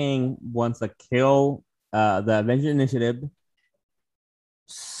Hank Pym wants to kill the Avenger Initiative.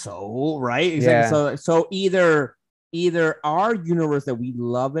 So, right? Exactly. So either our universe that we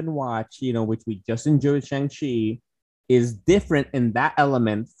love and watch, which we just enjoyed Shang-Chi, is different in that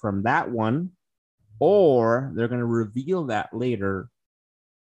element from that one, or they're going to reveal that later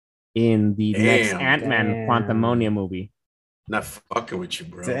in the next Ant-Man Quantumania movie. Not fucking with you,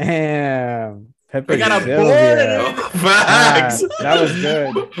 bro. Damn. Pepe we got a board. Facts. That was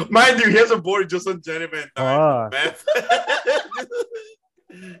good. Mind you, he has a board just on Jenny Van Dyne.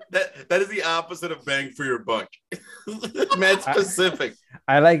 That is the opposite of bang for your buck. Man specific.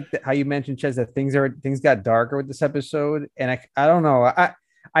 I like how you mentioned, Ches, that things got darker with this episode, and I don't know.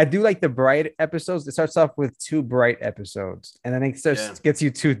 I do like the bright episodes. It starts off with 2 bright episodes, and then it gets you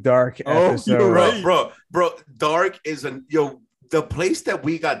 2 dark episodes. You're right, bro. Dark is the place that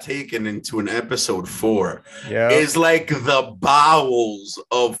we got taken into in episode 4 is like the bowels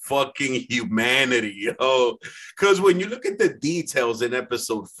of fucking humanity, because when you look at the details in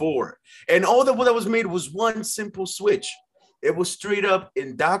episode 4, and all that was made was one simple switch. It was straight up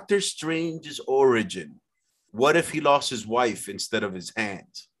in Doctor Strange's origin. What if he lost his wife instead of his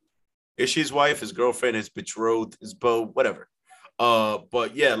hands? Is she his wife, his girlfriend, his betrothed, his beau, whatever?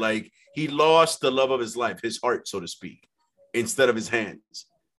 But yeah, he lost the love of his life, his heart, so to speak, instead of his hands.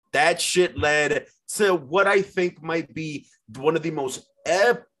 That shit led to what I think might be one of the most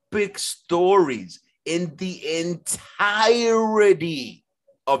epic stories in the entirety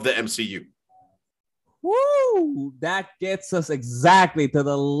of the MCU. Woo! That gets us exactly to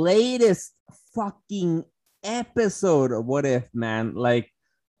the latest fucking episode of What If, man.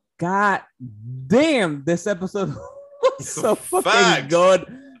 God damn, this episode was so fucking good.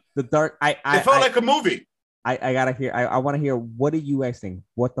 The dark. It felt like a movie. I gotta hear. I want to hear. What did you guys think?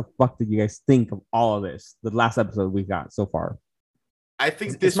 What the fuck did you guys think of all of this? The last episode we got so far. I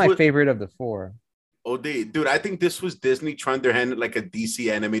think this is my favorite of the 4. Oh, dude, I think this was Disney trying their hand at like a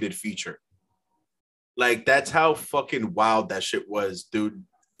DC animated feature. Like that's how fucking wild that shit was, dude.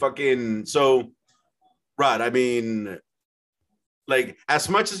 Fucking so, Rod. I mean, like as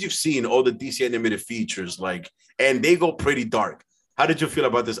much as you've seen all the DC animated features, like, and they go pretty dark. How did you feel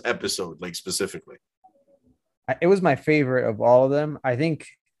about this episode, like specifically? It was my favorite of all of them. I think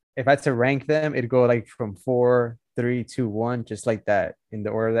if I had to rank them, it'd go like from 4, 3, 2, 1, just like that in the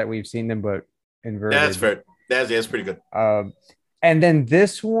order that we've seen them, but inverted. That's fair. That's pretty good. And then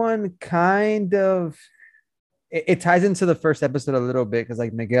this one kind of it ties into the first episode a little bit because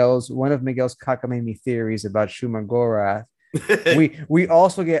like one of Miguel's cockamamie theories about Shumagorath. we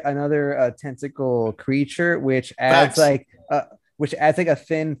also get another tentacle creature, which adds like a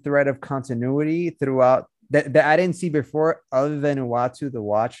thin thread of continuity throughout that I didn't see before, other than Uatu the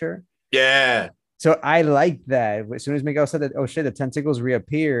Watcher. Yeah. So I like that. As soon as Miguel said that, oh shit, the tentacles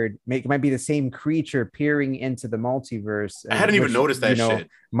reappeared, it might be the same creature peering into the multiverse. I hadn't even noticed that shit.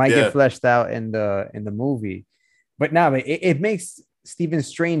 Might get fleshed out in the movie. But now it makes Stephen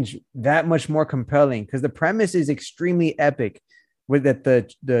Strange that much more compelling because the premise is extremely epic. With that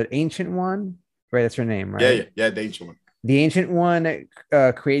the Ancient One, right? That's her name, right? Yeah, the Ancient One. The Ancient One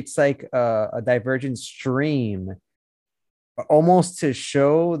creates like a divergent stream, almost to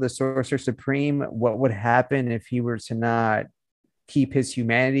show the Sorcerer Supreme what would happen if he were to not keep his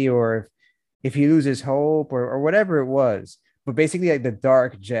humanity, or if he loses hope, or whatever it was. But basically, like the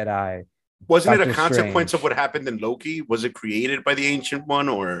Dark Jedi. Wasn't it a consequence of what happened in Loki? Was it created by the Ancient One,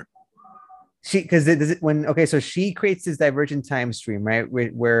 or so she creates this divergent time stream, right?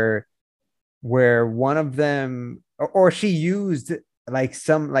 Where one of them, or she used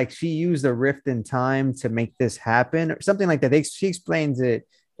she used a rift in time to make this happen, or something like that. She explains it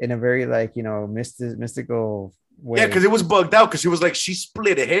in a very mystical way. Yeah, because it was bugged out because she was like, she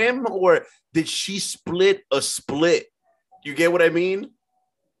split him, or did she split a split? You get what I mean?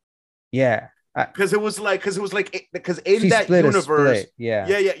 Yeah, because it was like in that universe,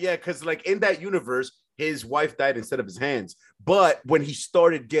 yeah, because like in that universe, his wife died instead of his hands. But when he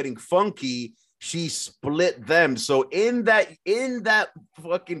started getting funky, she split them. So in that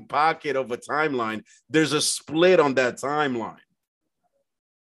fucking pocket of a timeline, there's a split on that timeline.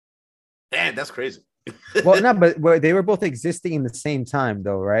 Damn, that's crazy. Well, no, but they were both existing in the same time,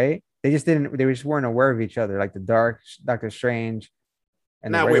 though, right? They just weren't aware of each other, like the Dark Doctor Strange.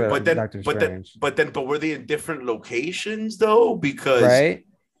 And but were they in different locations though? Because right,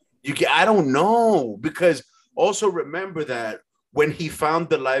 I don't know. Because also remember that when he found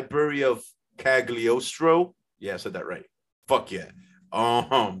the Library of Cagliostro, yeah, I said that right. Fuck yeah.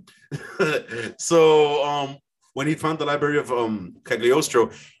 So when he found the Library of Cagliostro,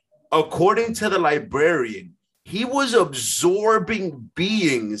 according to the librarian, he was absorbing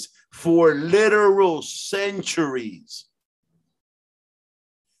beings for literal centuries.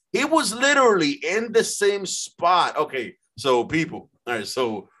 He was literally in the same spot. Okay, so people, all right,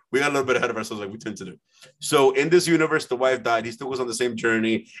 so we got a little bit ahead of ourselves like we tend to do. So in this universe, the wife died. He still was on the same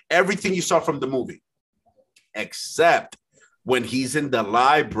journey. Everything you saw from the movie, except when he's in the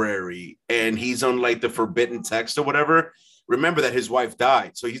library and he's on like the forbidden text or whatever. Remember that his wife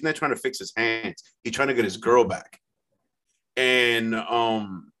died. So he's not trying to fix his hands. He's trying to get his girl back. And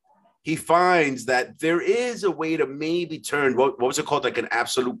he finds that there is a way to maybe turn what was it called, like an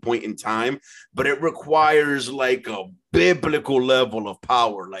absolute point in time, but it requires like a biblical level of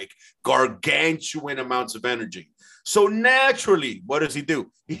power, like gargantuan amounts of energy. So naturally, what does he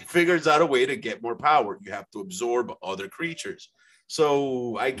do? He figures out a way to get more power. You have to absorb other creatures.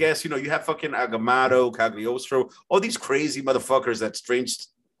 So I guess, you have fucking Agamotto, Cagliostro, all these crazy motherfuckers that Strange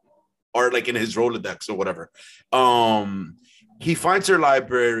are like in his Rolodex or whatever. He finds her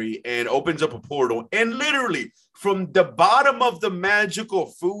library and opens up a portal, and literally from the bottom of the magical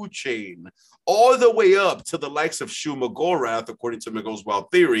food chain all the way up to the likes of Shumagorath, according to Miguel's wild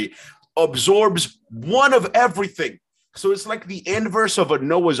theory, absorbs one of everything. So it's like the inverse of a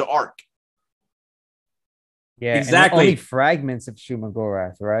Noah's Ark. Yeah, exactly. Only fragments of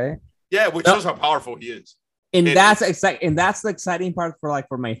Shumagorath, right? Yeah, which shows how powerful he is. And that's the exciting part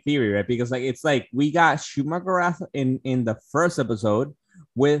for my theory, right? Because like it's like we got Shumagorath in the first episode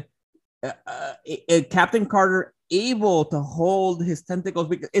with Captain Carter able to hold his tentacles,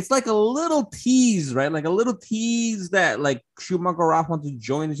 because it's like a little tease, right? Like a little tease that like Shumagorath wants to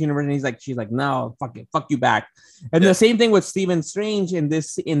join this universe, and she's like, no, fuck you back. And the same thing with Stephen Strange in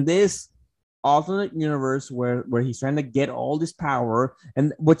this alternate universe where he's trying to get all this power,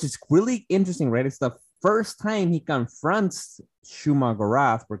 and which is really interesting, right? It's the first time he confronts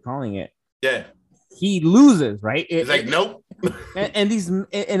Shumagorath, we're calling it. Yeah. He loses, right? He's like, nope. and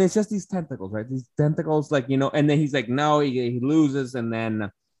it's just these tentacles, right? These tentacles, like, you know, and then he's like, no, he loses, and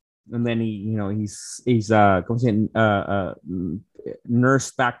then he, you know, he's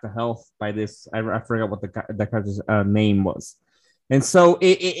nursed back to health by this. I forgot what the character's name was. And so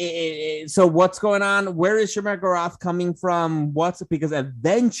so what's going on? Where is Shuma-Gorath coming from? Because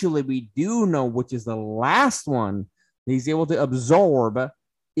eventually we do know which is the last one he's able to absorb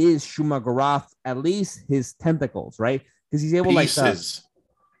is Shuma-Gorath, at least his tentacles, right? Because he's able Pieces.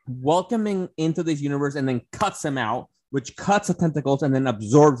 welcoming into this universe and then cuts him out, which cuts the tentacles and then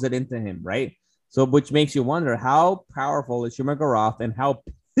absorbs it into him, right? So which makes you wonder how powerful is Shuma-Gorath and how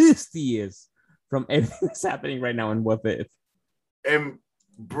pissed he is from everything that's happening right now in What If. And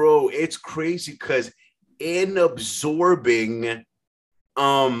bro, it's crazy because in absorbing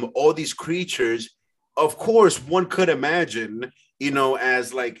all these creatures, of course, one could imagine, you know,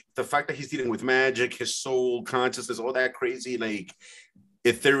 as like the fact that he's dealing with magic, his soul, consciousness, all that crazy, like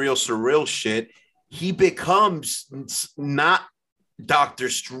ethereal, surreal shit, he becomes not Doctor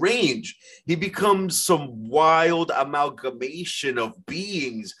Strange. He becomes some wild amalgamation of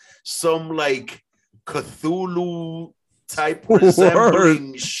beings, some like Cthulhu type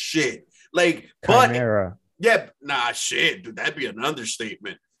resembling shit. Like, Chimera. But yeah, nah, shit, dude, that'd be an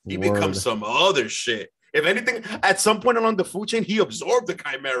understatement. He Word. becomes some other shit. If anything, at some point along the food chain, he absorbed the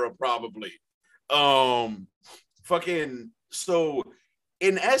Chimera, probably. Fucking so.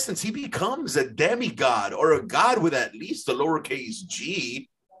 In essence, he becomes a demigod or a god with at least a lowercase g.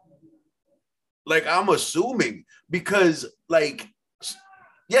 Like, I'm assuming, because, like,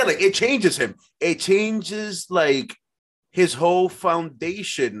 yeah, like, it changes him. It changes, like, his whole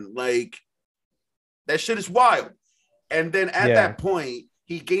foundation. Like, that shit is wild. And then at that point,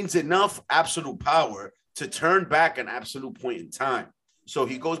 he gains enough absolute power to turn back an absolute point in time. So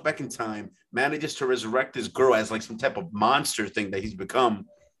he goes back in time, manages to resurrect this girl as like some type of monster thing that he's become.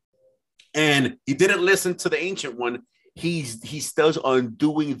 And he didn't listen to the ancient one. He starts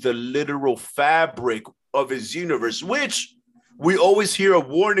undoing the literal fabric of his universe, which we always hear a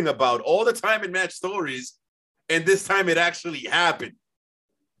warning about all the time in Match stories. And this time it actually happened.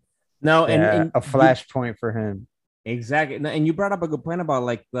 No, and a flashpoint for him. Exactly. And you brought up a good point about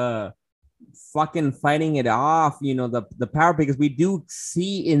like the fucking fighting it off, you know, the power, because we do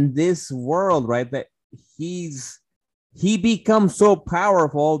see in this world, right, that he becomes so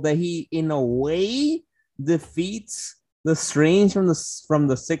powerful that he in a way defeats the Strange from the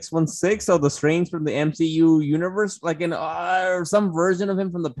 616, or the Strange from the MCU universe, like in or some version of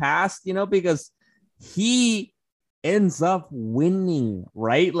him from the past, you know, because he ends up winning,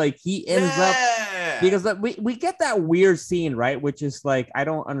 right? Like he ends up, because we get that weird scene, right? Which is like, I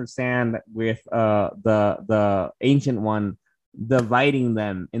don't understand with the ancient one dividing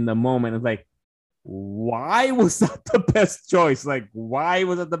them in the moment. It's like, why was that the best choice? Like, why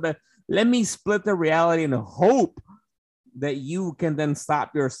was it the best? Let me split the reality and hope that you can then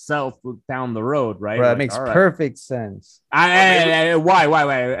stop yourself down the road, right? Bro, that like, makes right. perfect sense.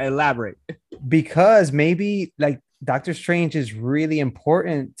 Why? Elaborate. Because maybe like Doctor Strange is really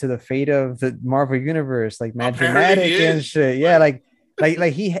important to the fate of the Marvel universe, like Magic and shit. Yeah, like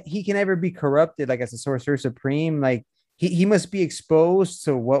he can never be corrupted, like as a Sorcerer Supreme. Like he must be exposed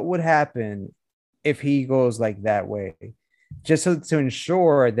to what would happen if he goes like that way, just so to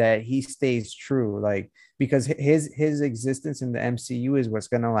ensure that he stays true. Like, because his existence in the MCU is what's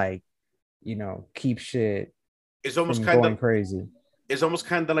gonna, like, you know, keep shit. It's almost kind of crazy. It's almost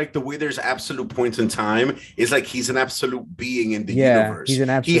kind of like the way there's absolute points in time. It's like he's an absolute being in the universe. He's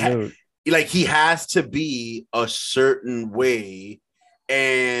an absolute. He has to be a certain way,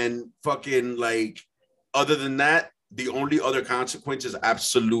 and fucking like, other than that, the only other consequence is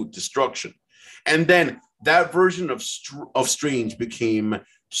absolute destruction. And then that version of Strange became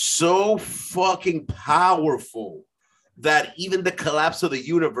so fucking powerful that even the collapse of the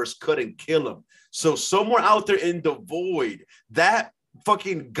universe couldn't kill him. So somewhere out there in the void, that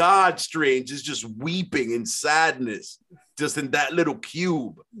fucking God Strange is just weeping in sadness, just in that little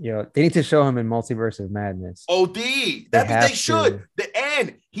cube. Yo, they need to show him in Multiverse of Madness. OD. They should.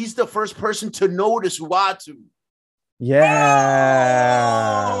 And he's the first person to notice Uatu. Yeah.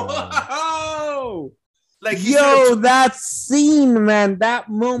 Oh! Like, yo, that scene, man, that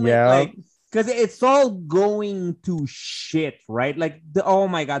moment, yeah. like, because it's all going to shit, right? Like, oh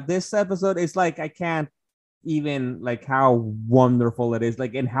my god, this episode is like, I can't even, like, how wonderful it is,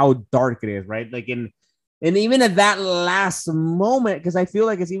 like, and how dark it is, right? Like, and even at that last moment, because I feel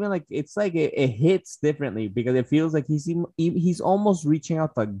like it's even like, it's like it hits differently, because it feels like he's almost reaching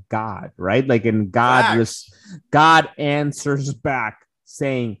out to God, right? Like, and God answers back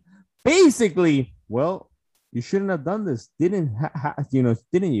saying, basically, well, you shouldn't have done this. Didn't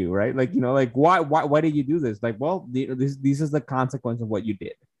you? Right? Like, like why did you do this? Like, well, this is the consequence of what you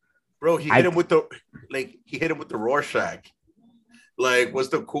did. Bro, he hit him with the Rorschach. Like, what's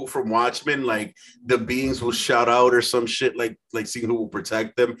the quote from Watchmen? Like, the beings will shout out or some shit, like seeing who will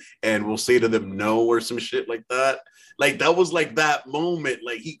protect them, and will say to them no or some shit like that. Like, that was like that moment.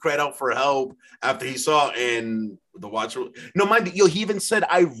 Like, he cried out for help after he saw, and the Watcher. No, mind you, he even said,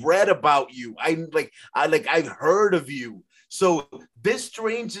 "I read about you. I've heard of you." So this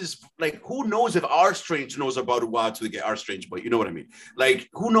Strange is like, who knows if our Strange knows about Uatu to get our Strange, but you know what I mean? Like,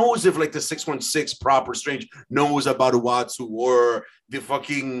 who knows if like the 616 proper Strange knows about Uatu or the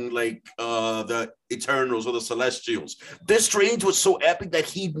fucking like the Eternals or the Celestials. This Strange was so epic that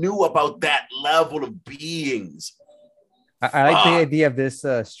he knew about that level of beings. I like the idea of this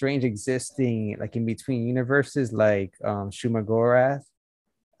Strange existing like in between universes, like Shumagorath.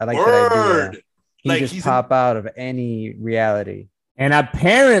 I like that idea. He like just pop out of any reality. And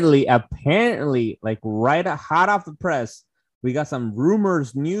apparently, like right hot off the press, we got some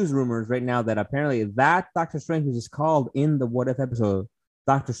news rumors right now that apparently that Doctor Strange, which is called in the What If episode,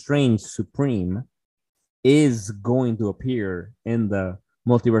 Doctor Strange Supreme, is going to appear in the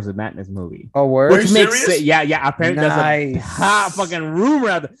Multiverse of Madness movie. Oh, word? Which makes it, yeah. Apparently, there's a hot fucking rumor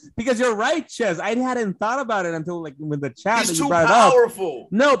out there. Because you're right, Ches. I hadn't thought about it until like with the chat. He's too powerful.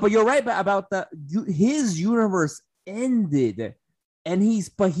 No, but you're right. But about his universe ended, and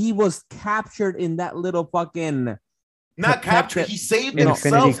he was captured in that little fucking. Not captured. He saved himself.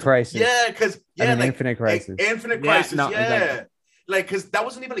 Infinity Crisis. Yeah, because Infinite Crisis. Infinite Crisis. Yeah. Exactly. Like, because that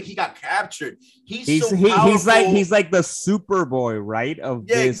wasn't even like he got captured. He's so he's like the Superboy, right? Of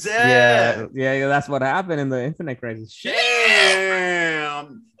this. Exactly. Yeah. That's what happened in the Infinite Crisis.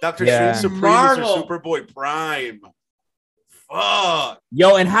 Damn. Dr. Strange Supreme is Superboy Prime. Fuck.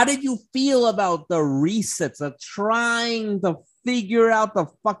 Yo, and how did you feel about the resets of trying to figure out the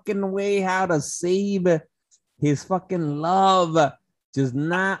fucking way how to save his fucking love? Just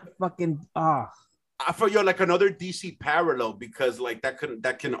not fucking I feel like another DC parallel, because like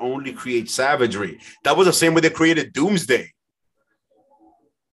that can only create savagery. That was the same way they created Doomsday.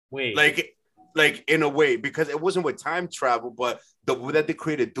 Wait, like in a way, because it wasn't with time travel, but the way that they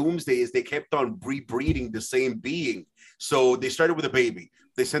created Doomsday is they kept on rebreeding the same being. So they started with a baby.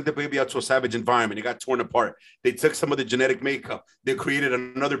 They sent the baby out to a savage environment. It got torn apart. They took some of the genetic makeup. They created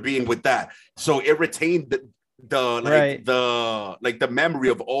another being with that. So it retained the memory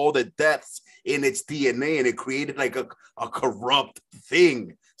of all the deaths in its DNA, and it created like a corrupt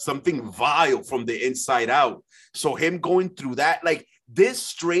thing, something vile from the inside out. So him going through that, like, this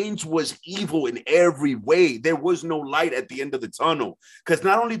Strange was evil in every way. There was no light at the end of the tunnel, because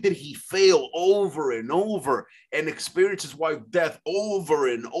not only did he fail over and over and experience his wife's death over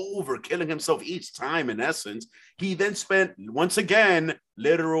and over, killing himself each time, in essence, he then spent, once again,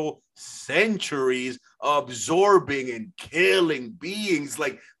 literal centuries absorbing and killing beings.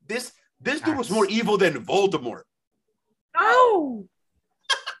 Like, this dude was more evil than Voldemort. Oh,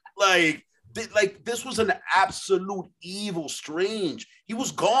 like this was an absolute evil Strange. He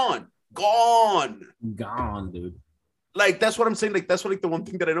was gone, dude. Like, that's what I'm saying. Like, that's what, like, the one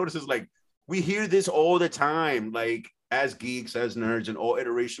thing that I noticed is, like, we hear this all the time, like, as geeks, as nerds, and all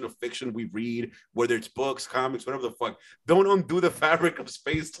iteration of fiction we read, whether it's books, comics, whatever the fuck. Don't undo the fabric of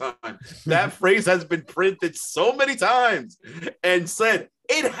space-time. That phrase has been printed so many times and said,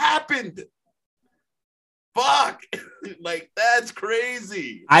 it happened. Fuck. Like, that's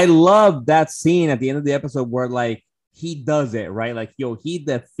crazy. I love that scene at the end of the episode where, like, he does it, right? Like, he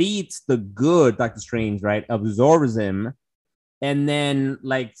defeats the good Doctor Strange, right? Absorbs him. And then,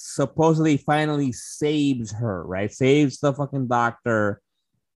 like, supposedly finally saves her, right? Saves the fucking doctor.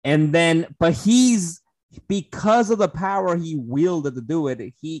 And then, but because of the power he wielded to do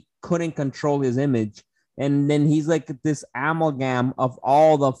it, he couldn't control his image. And then he's like this amalgam of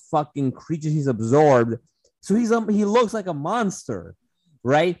all the fucking creatures he's absorbed. So he looks like a monster,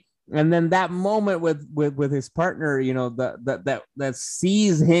 right? And then that moment with his partner, that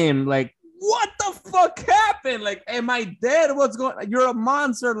sees him, like, what the fuck happened? Like, am I dead? What's going on? You're a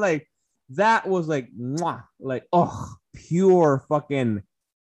monster. Like, that was like, mwah, like, oh, pure fucking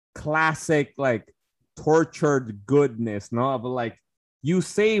classic, like, tortured goodness, no? But, like, you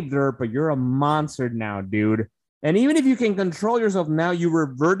saved her, but you're a monster now, dude. And even if you can control yourself now, you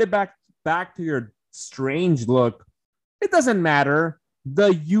reverted back to your Strange look. It doesn't matter.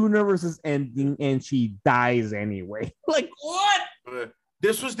 The universe is ending and she dies anyway. Like, what?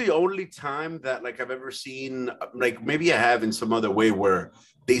 This was the only time that, like, I've ever seen, like, maybe I have in some other way, where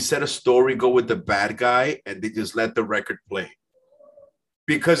they set a story go with the bad guy and they just let the record play,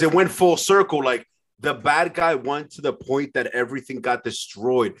 because it went full circle. Like, The bad guy went to the point that everything got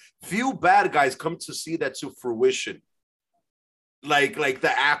destroyed. Few bad guys come to see that to fruition. Like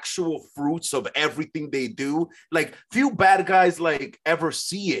the actual fruits of everything they do. Like few bad guys like ever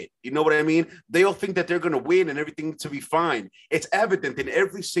see it. You know what I mean? They all think that they're gonna win and everything to be fine. It's evident in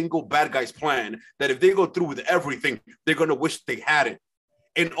every single bad guy's plan that if they go through with everything, they're gonna wish they had it.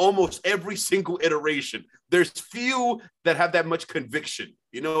 In almost every single iteration, there's few that have that much conviction.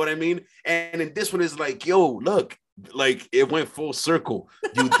 You know what I mean? And in this one is like, yo, look, like it went full circle.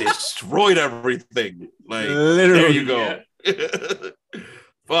 You destroyed everything. Like Literally, there you go.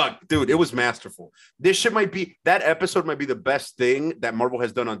 Fuck, dude, it was masterful. This shit might be that episode might be the best thing that Marvel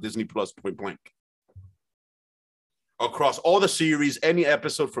has done on Disney Plus, point blank. Across all the series, any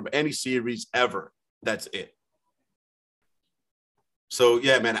episode from any series ever. That's it. So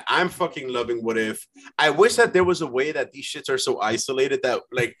yeah, man, I'm fucking loving What If. I wish that there was a way that these shits are so isolated that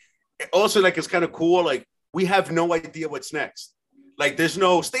like also like it's kind of cool. Like we have no idea what's next. Like there's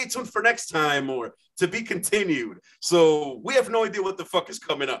no stay tuned for next time or to be continued. So we have no idea what the fuck is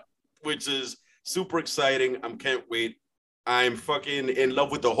coming up, which is super exciting. I can't wait. I'm fucking in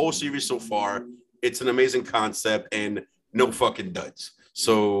love with the whole series so far. It's an amazing concept and no fucking duds.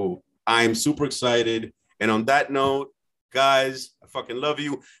 So I'm super excited. And on that note, guys, I fucking love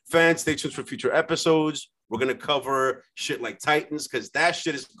you. Fans, stay tuned for future episodes. We're going to cover shit like Titans because that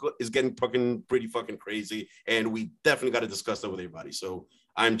shit is getting fucking pretty fucking crazy. And we definitely got to discuss that with everybody. So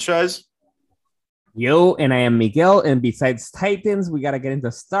I'm Chuz. Yo, and I am Miguel. And besides Titans, we got to get into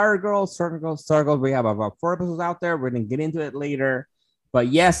Stargirl. Stargirl. We have about 4 episodes out there. We're going to get into it later. But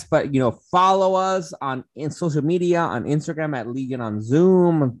yes, follow us in social media, on Instagram at Legion on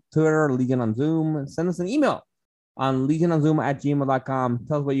Zoom, on Twitter, Legion on Zoom. Send us an email on legiononzoom@gmail.com.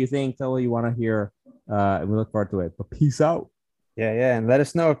 Tell us what you think. Tell us what you want to hear. And we look forward to it. But peace out. Yeah. And let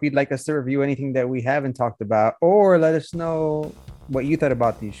us know if you'd like us to review anything that we haven't talked about, or let us know what you thought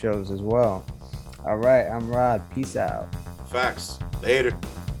about these shows as well. All right, I'm Rod. Peace out. Facts. Later.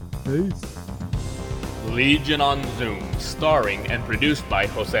 Peace. Legion on Zoom, starring and produced by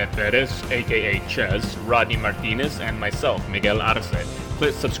Jose Perez, aka Chez, Rodney Martinez, and myself, Miguel Arce.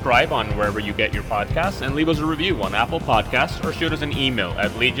 Please subscribe on wherever you get your podcasts and leave us a review on Apple Podcasts or shoot us an email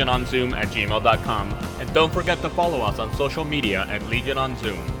at legiononzoom@gmail.com. And don't forget to follow us on social media at Legion on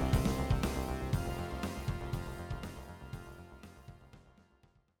Zoom.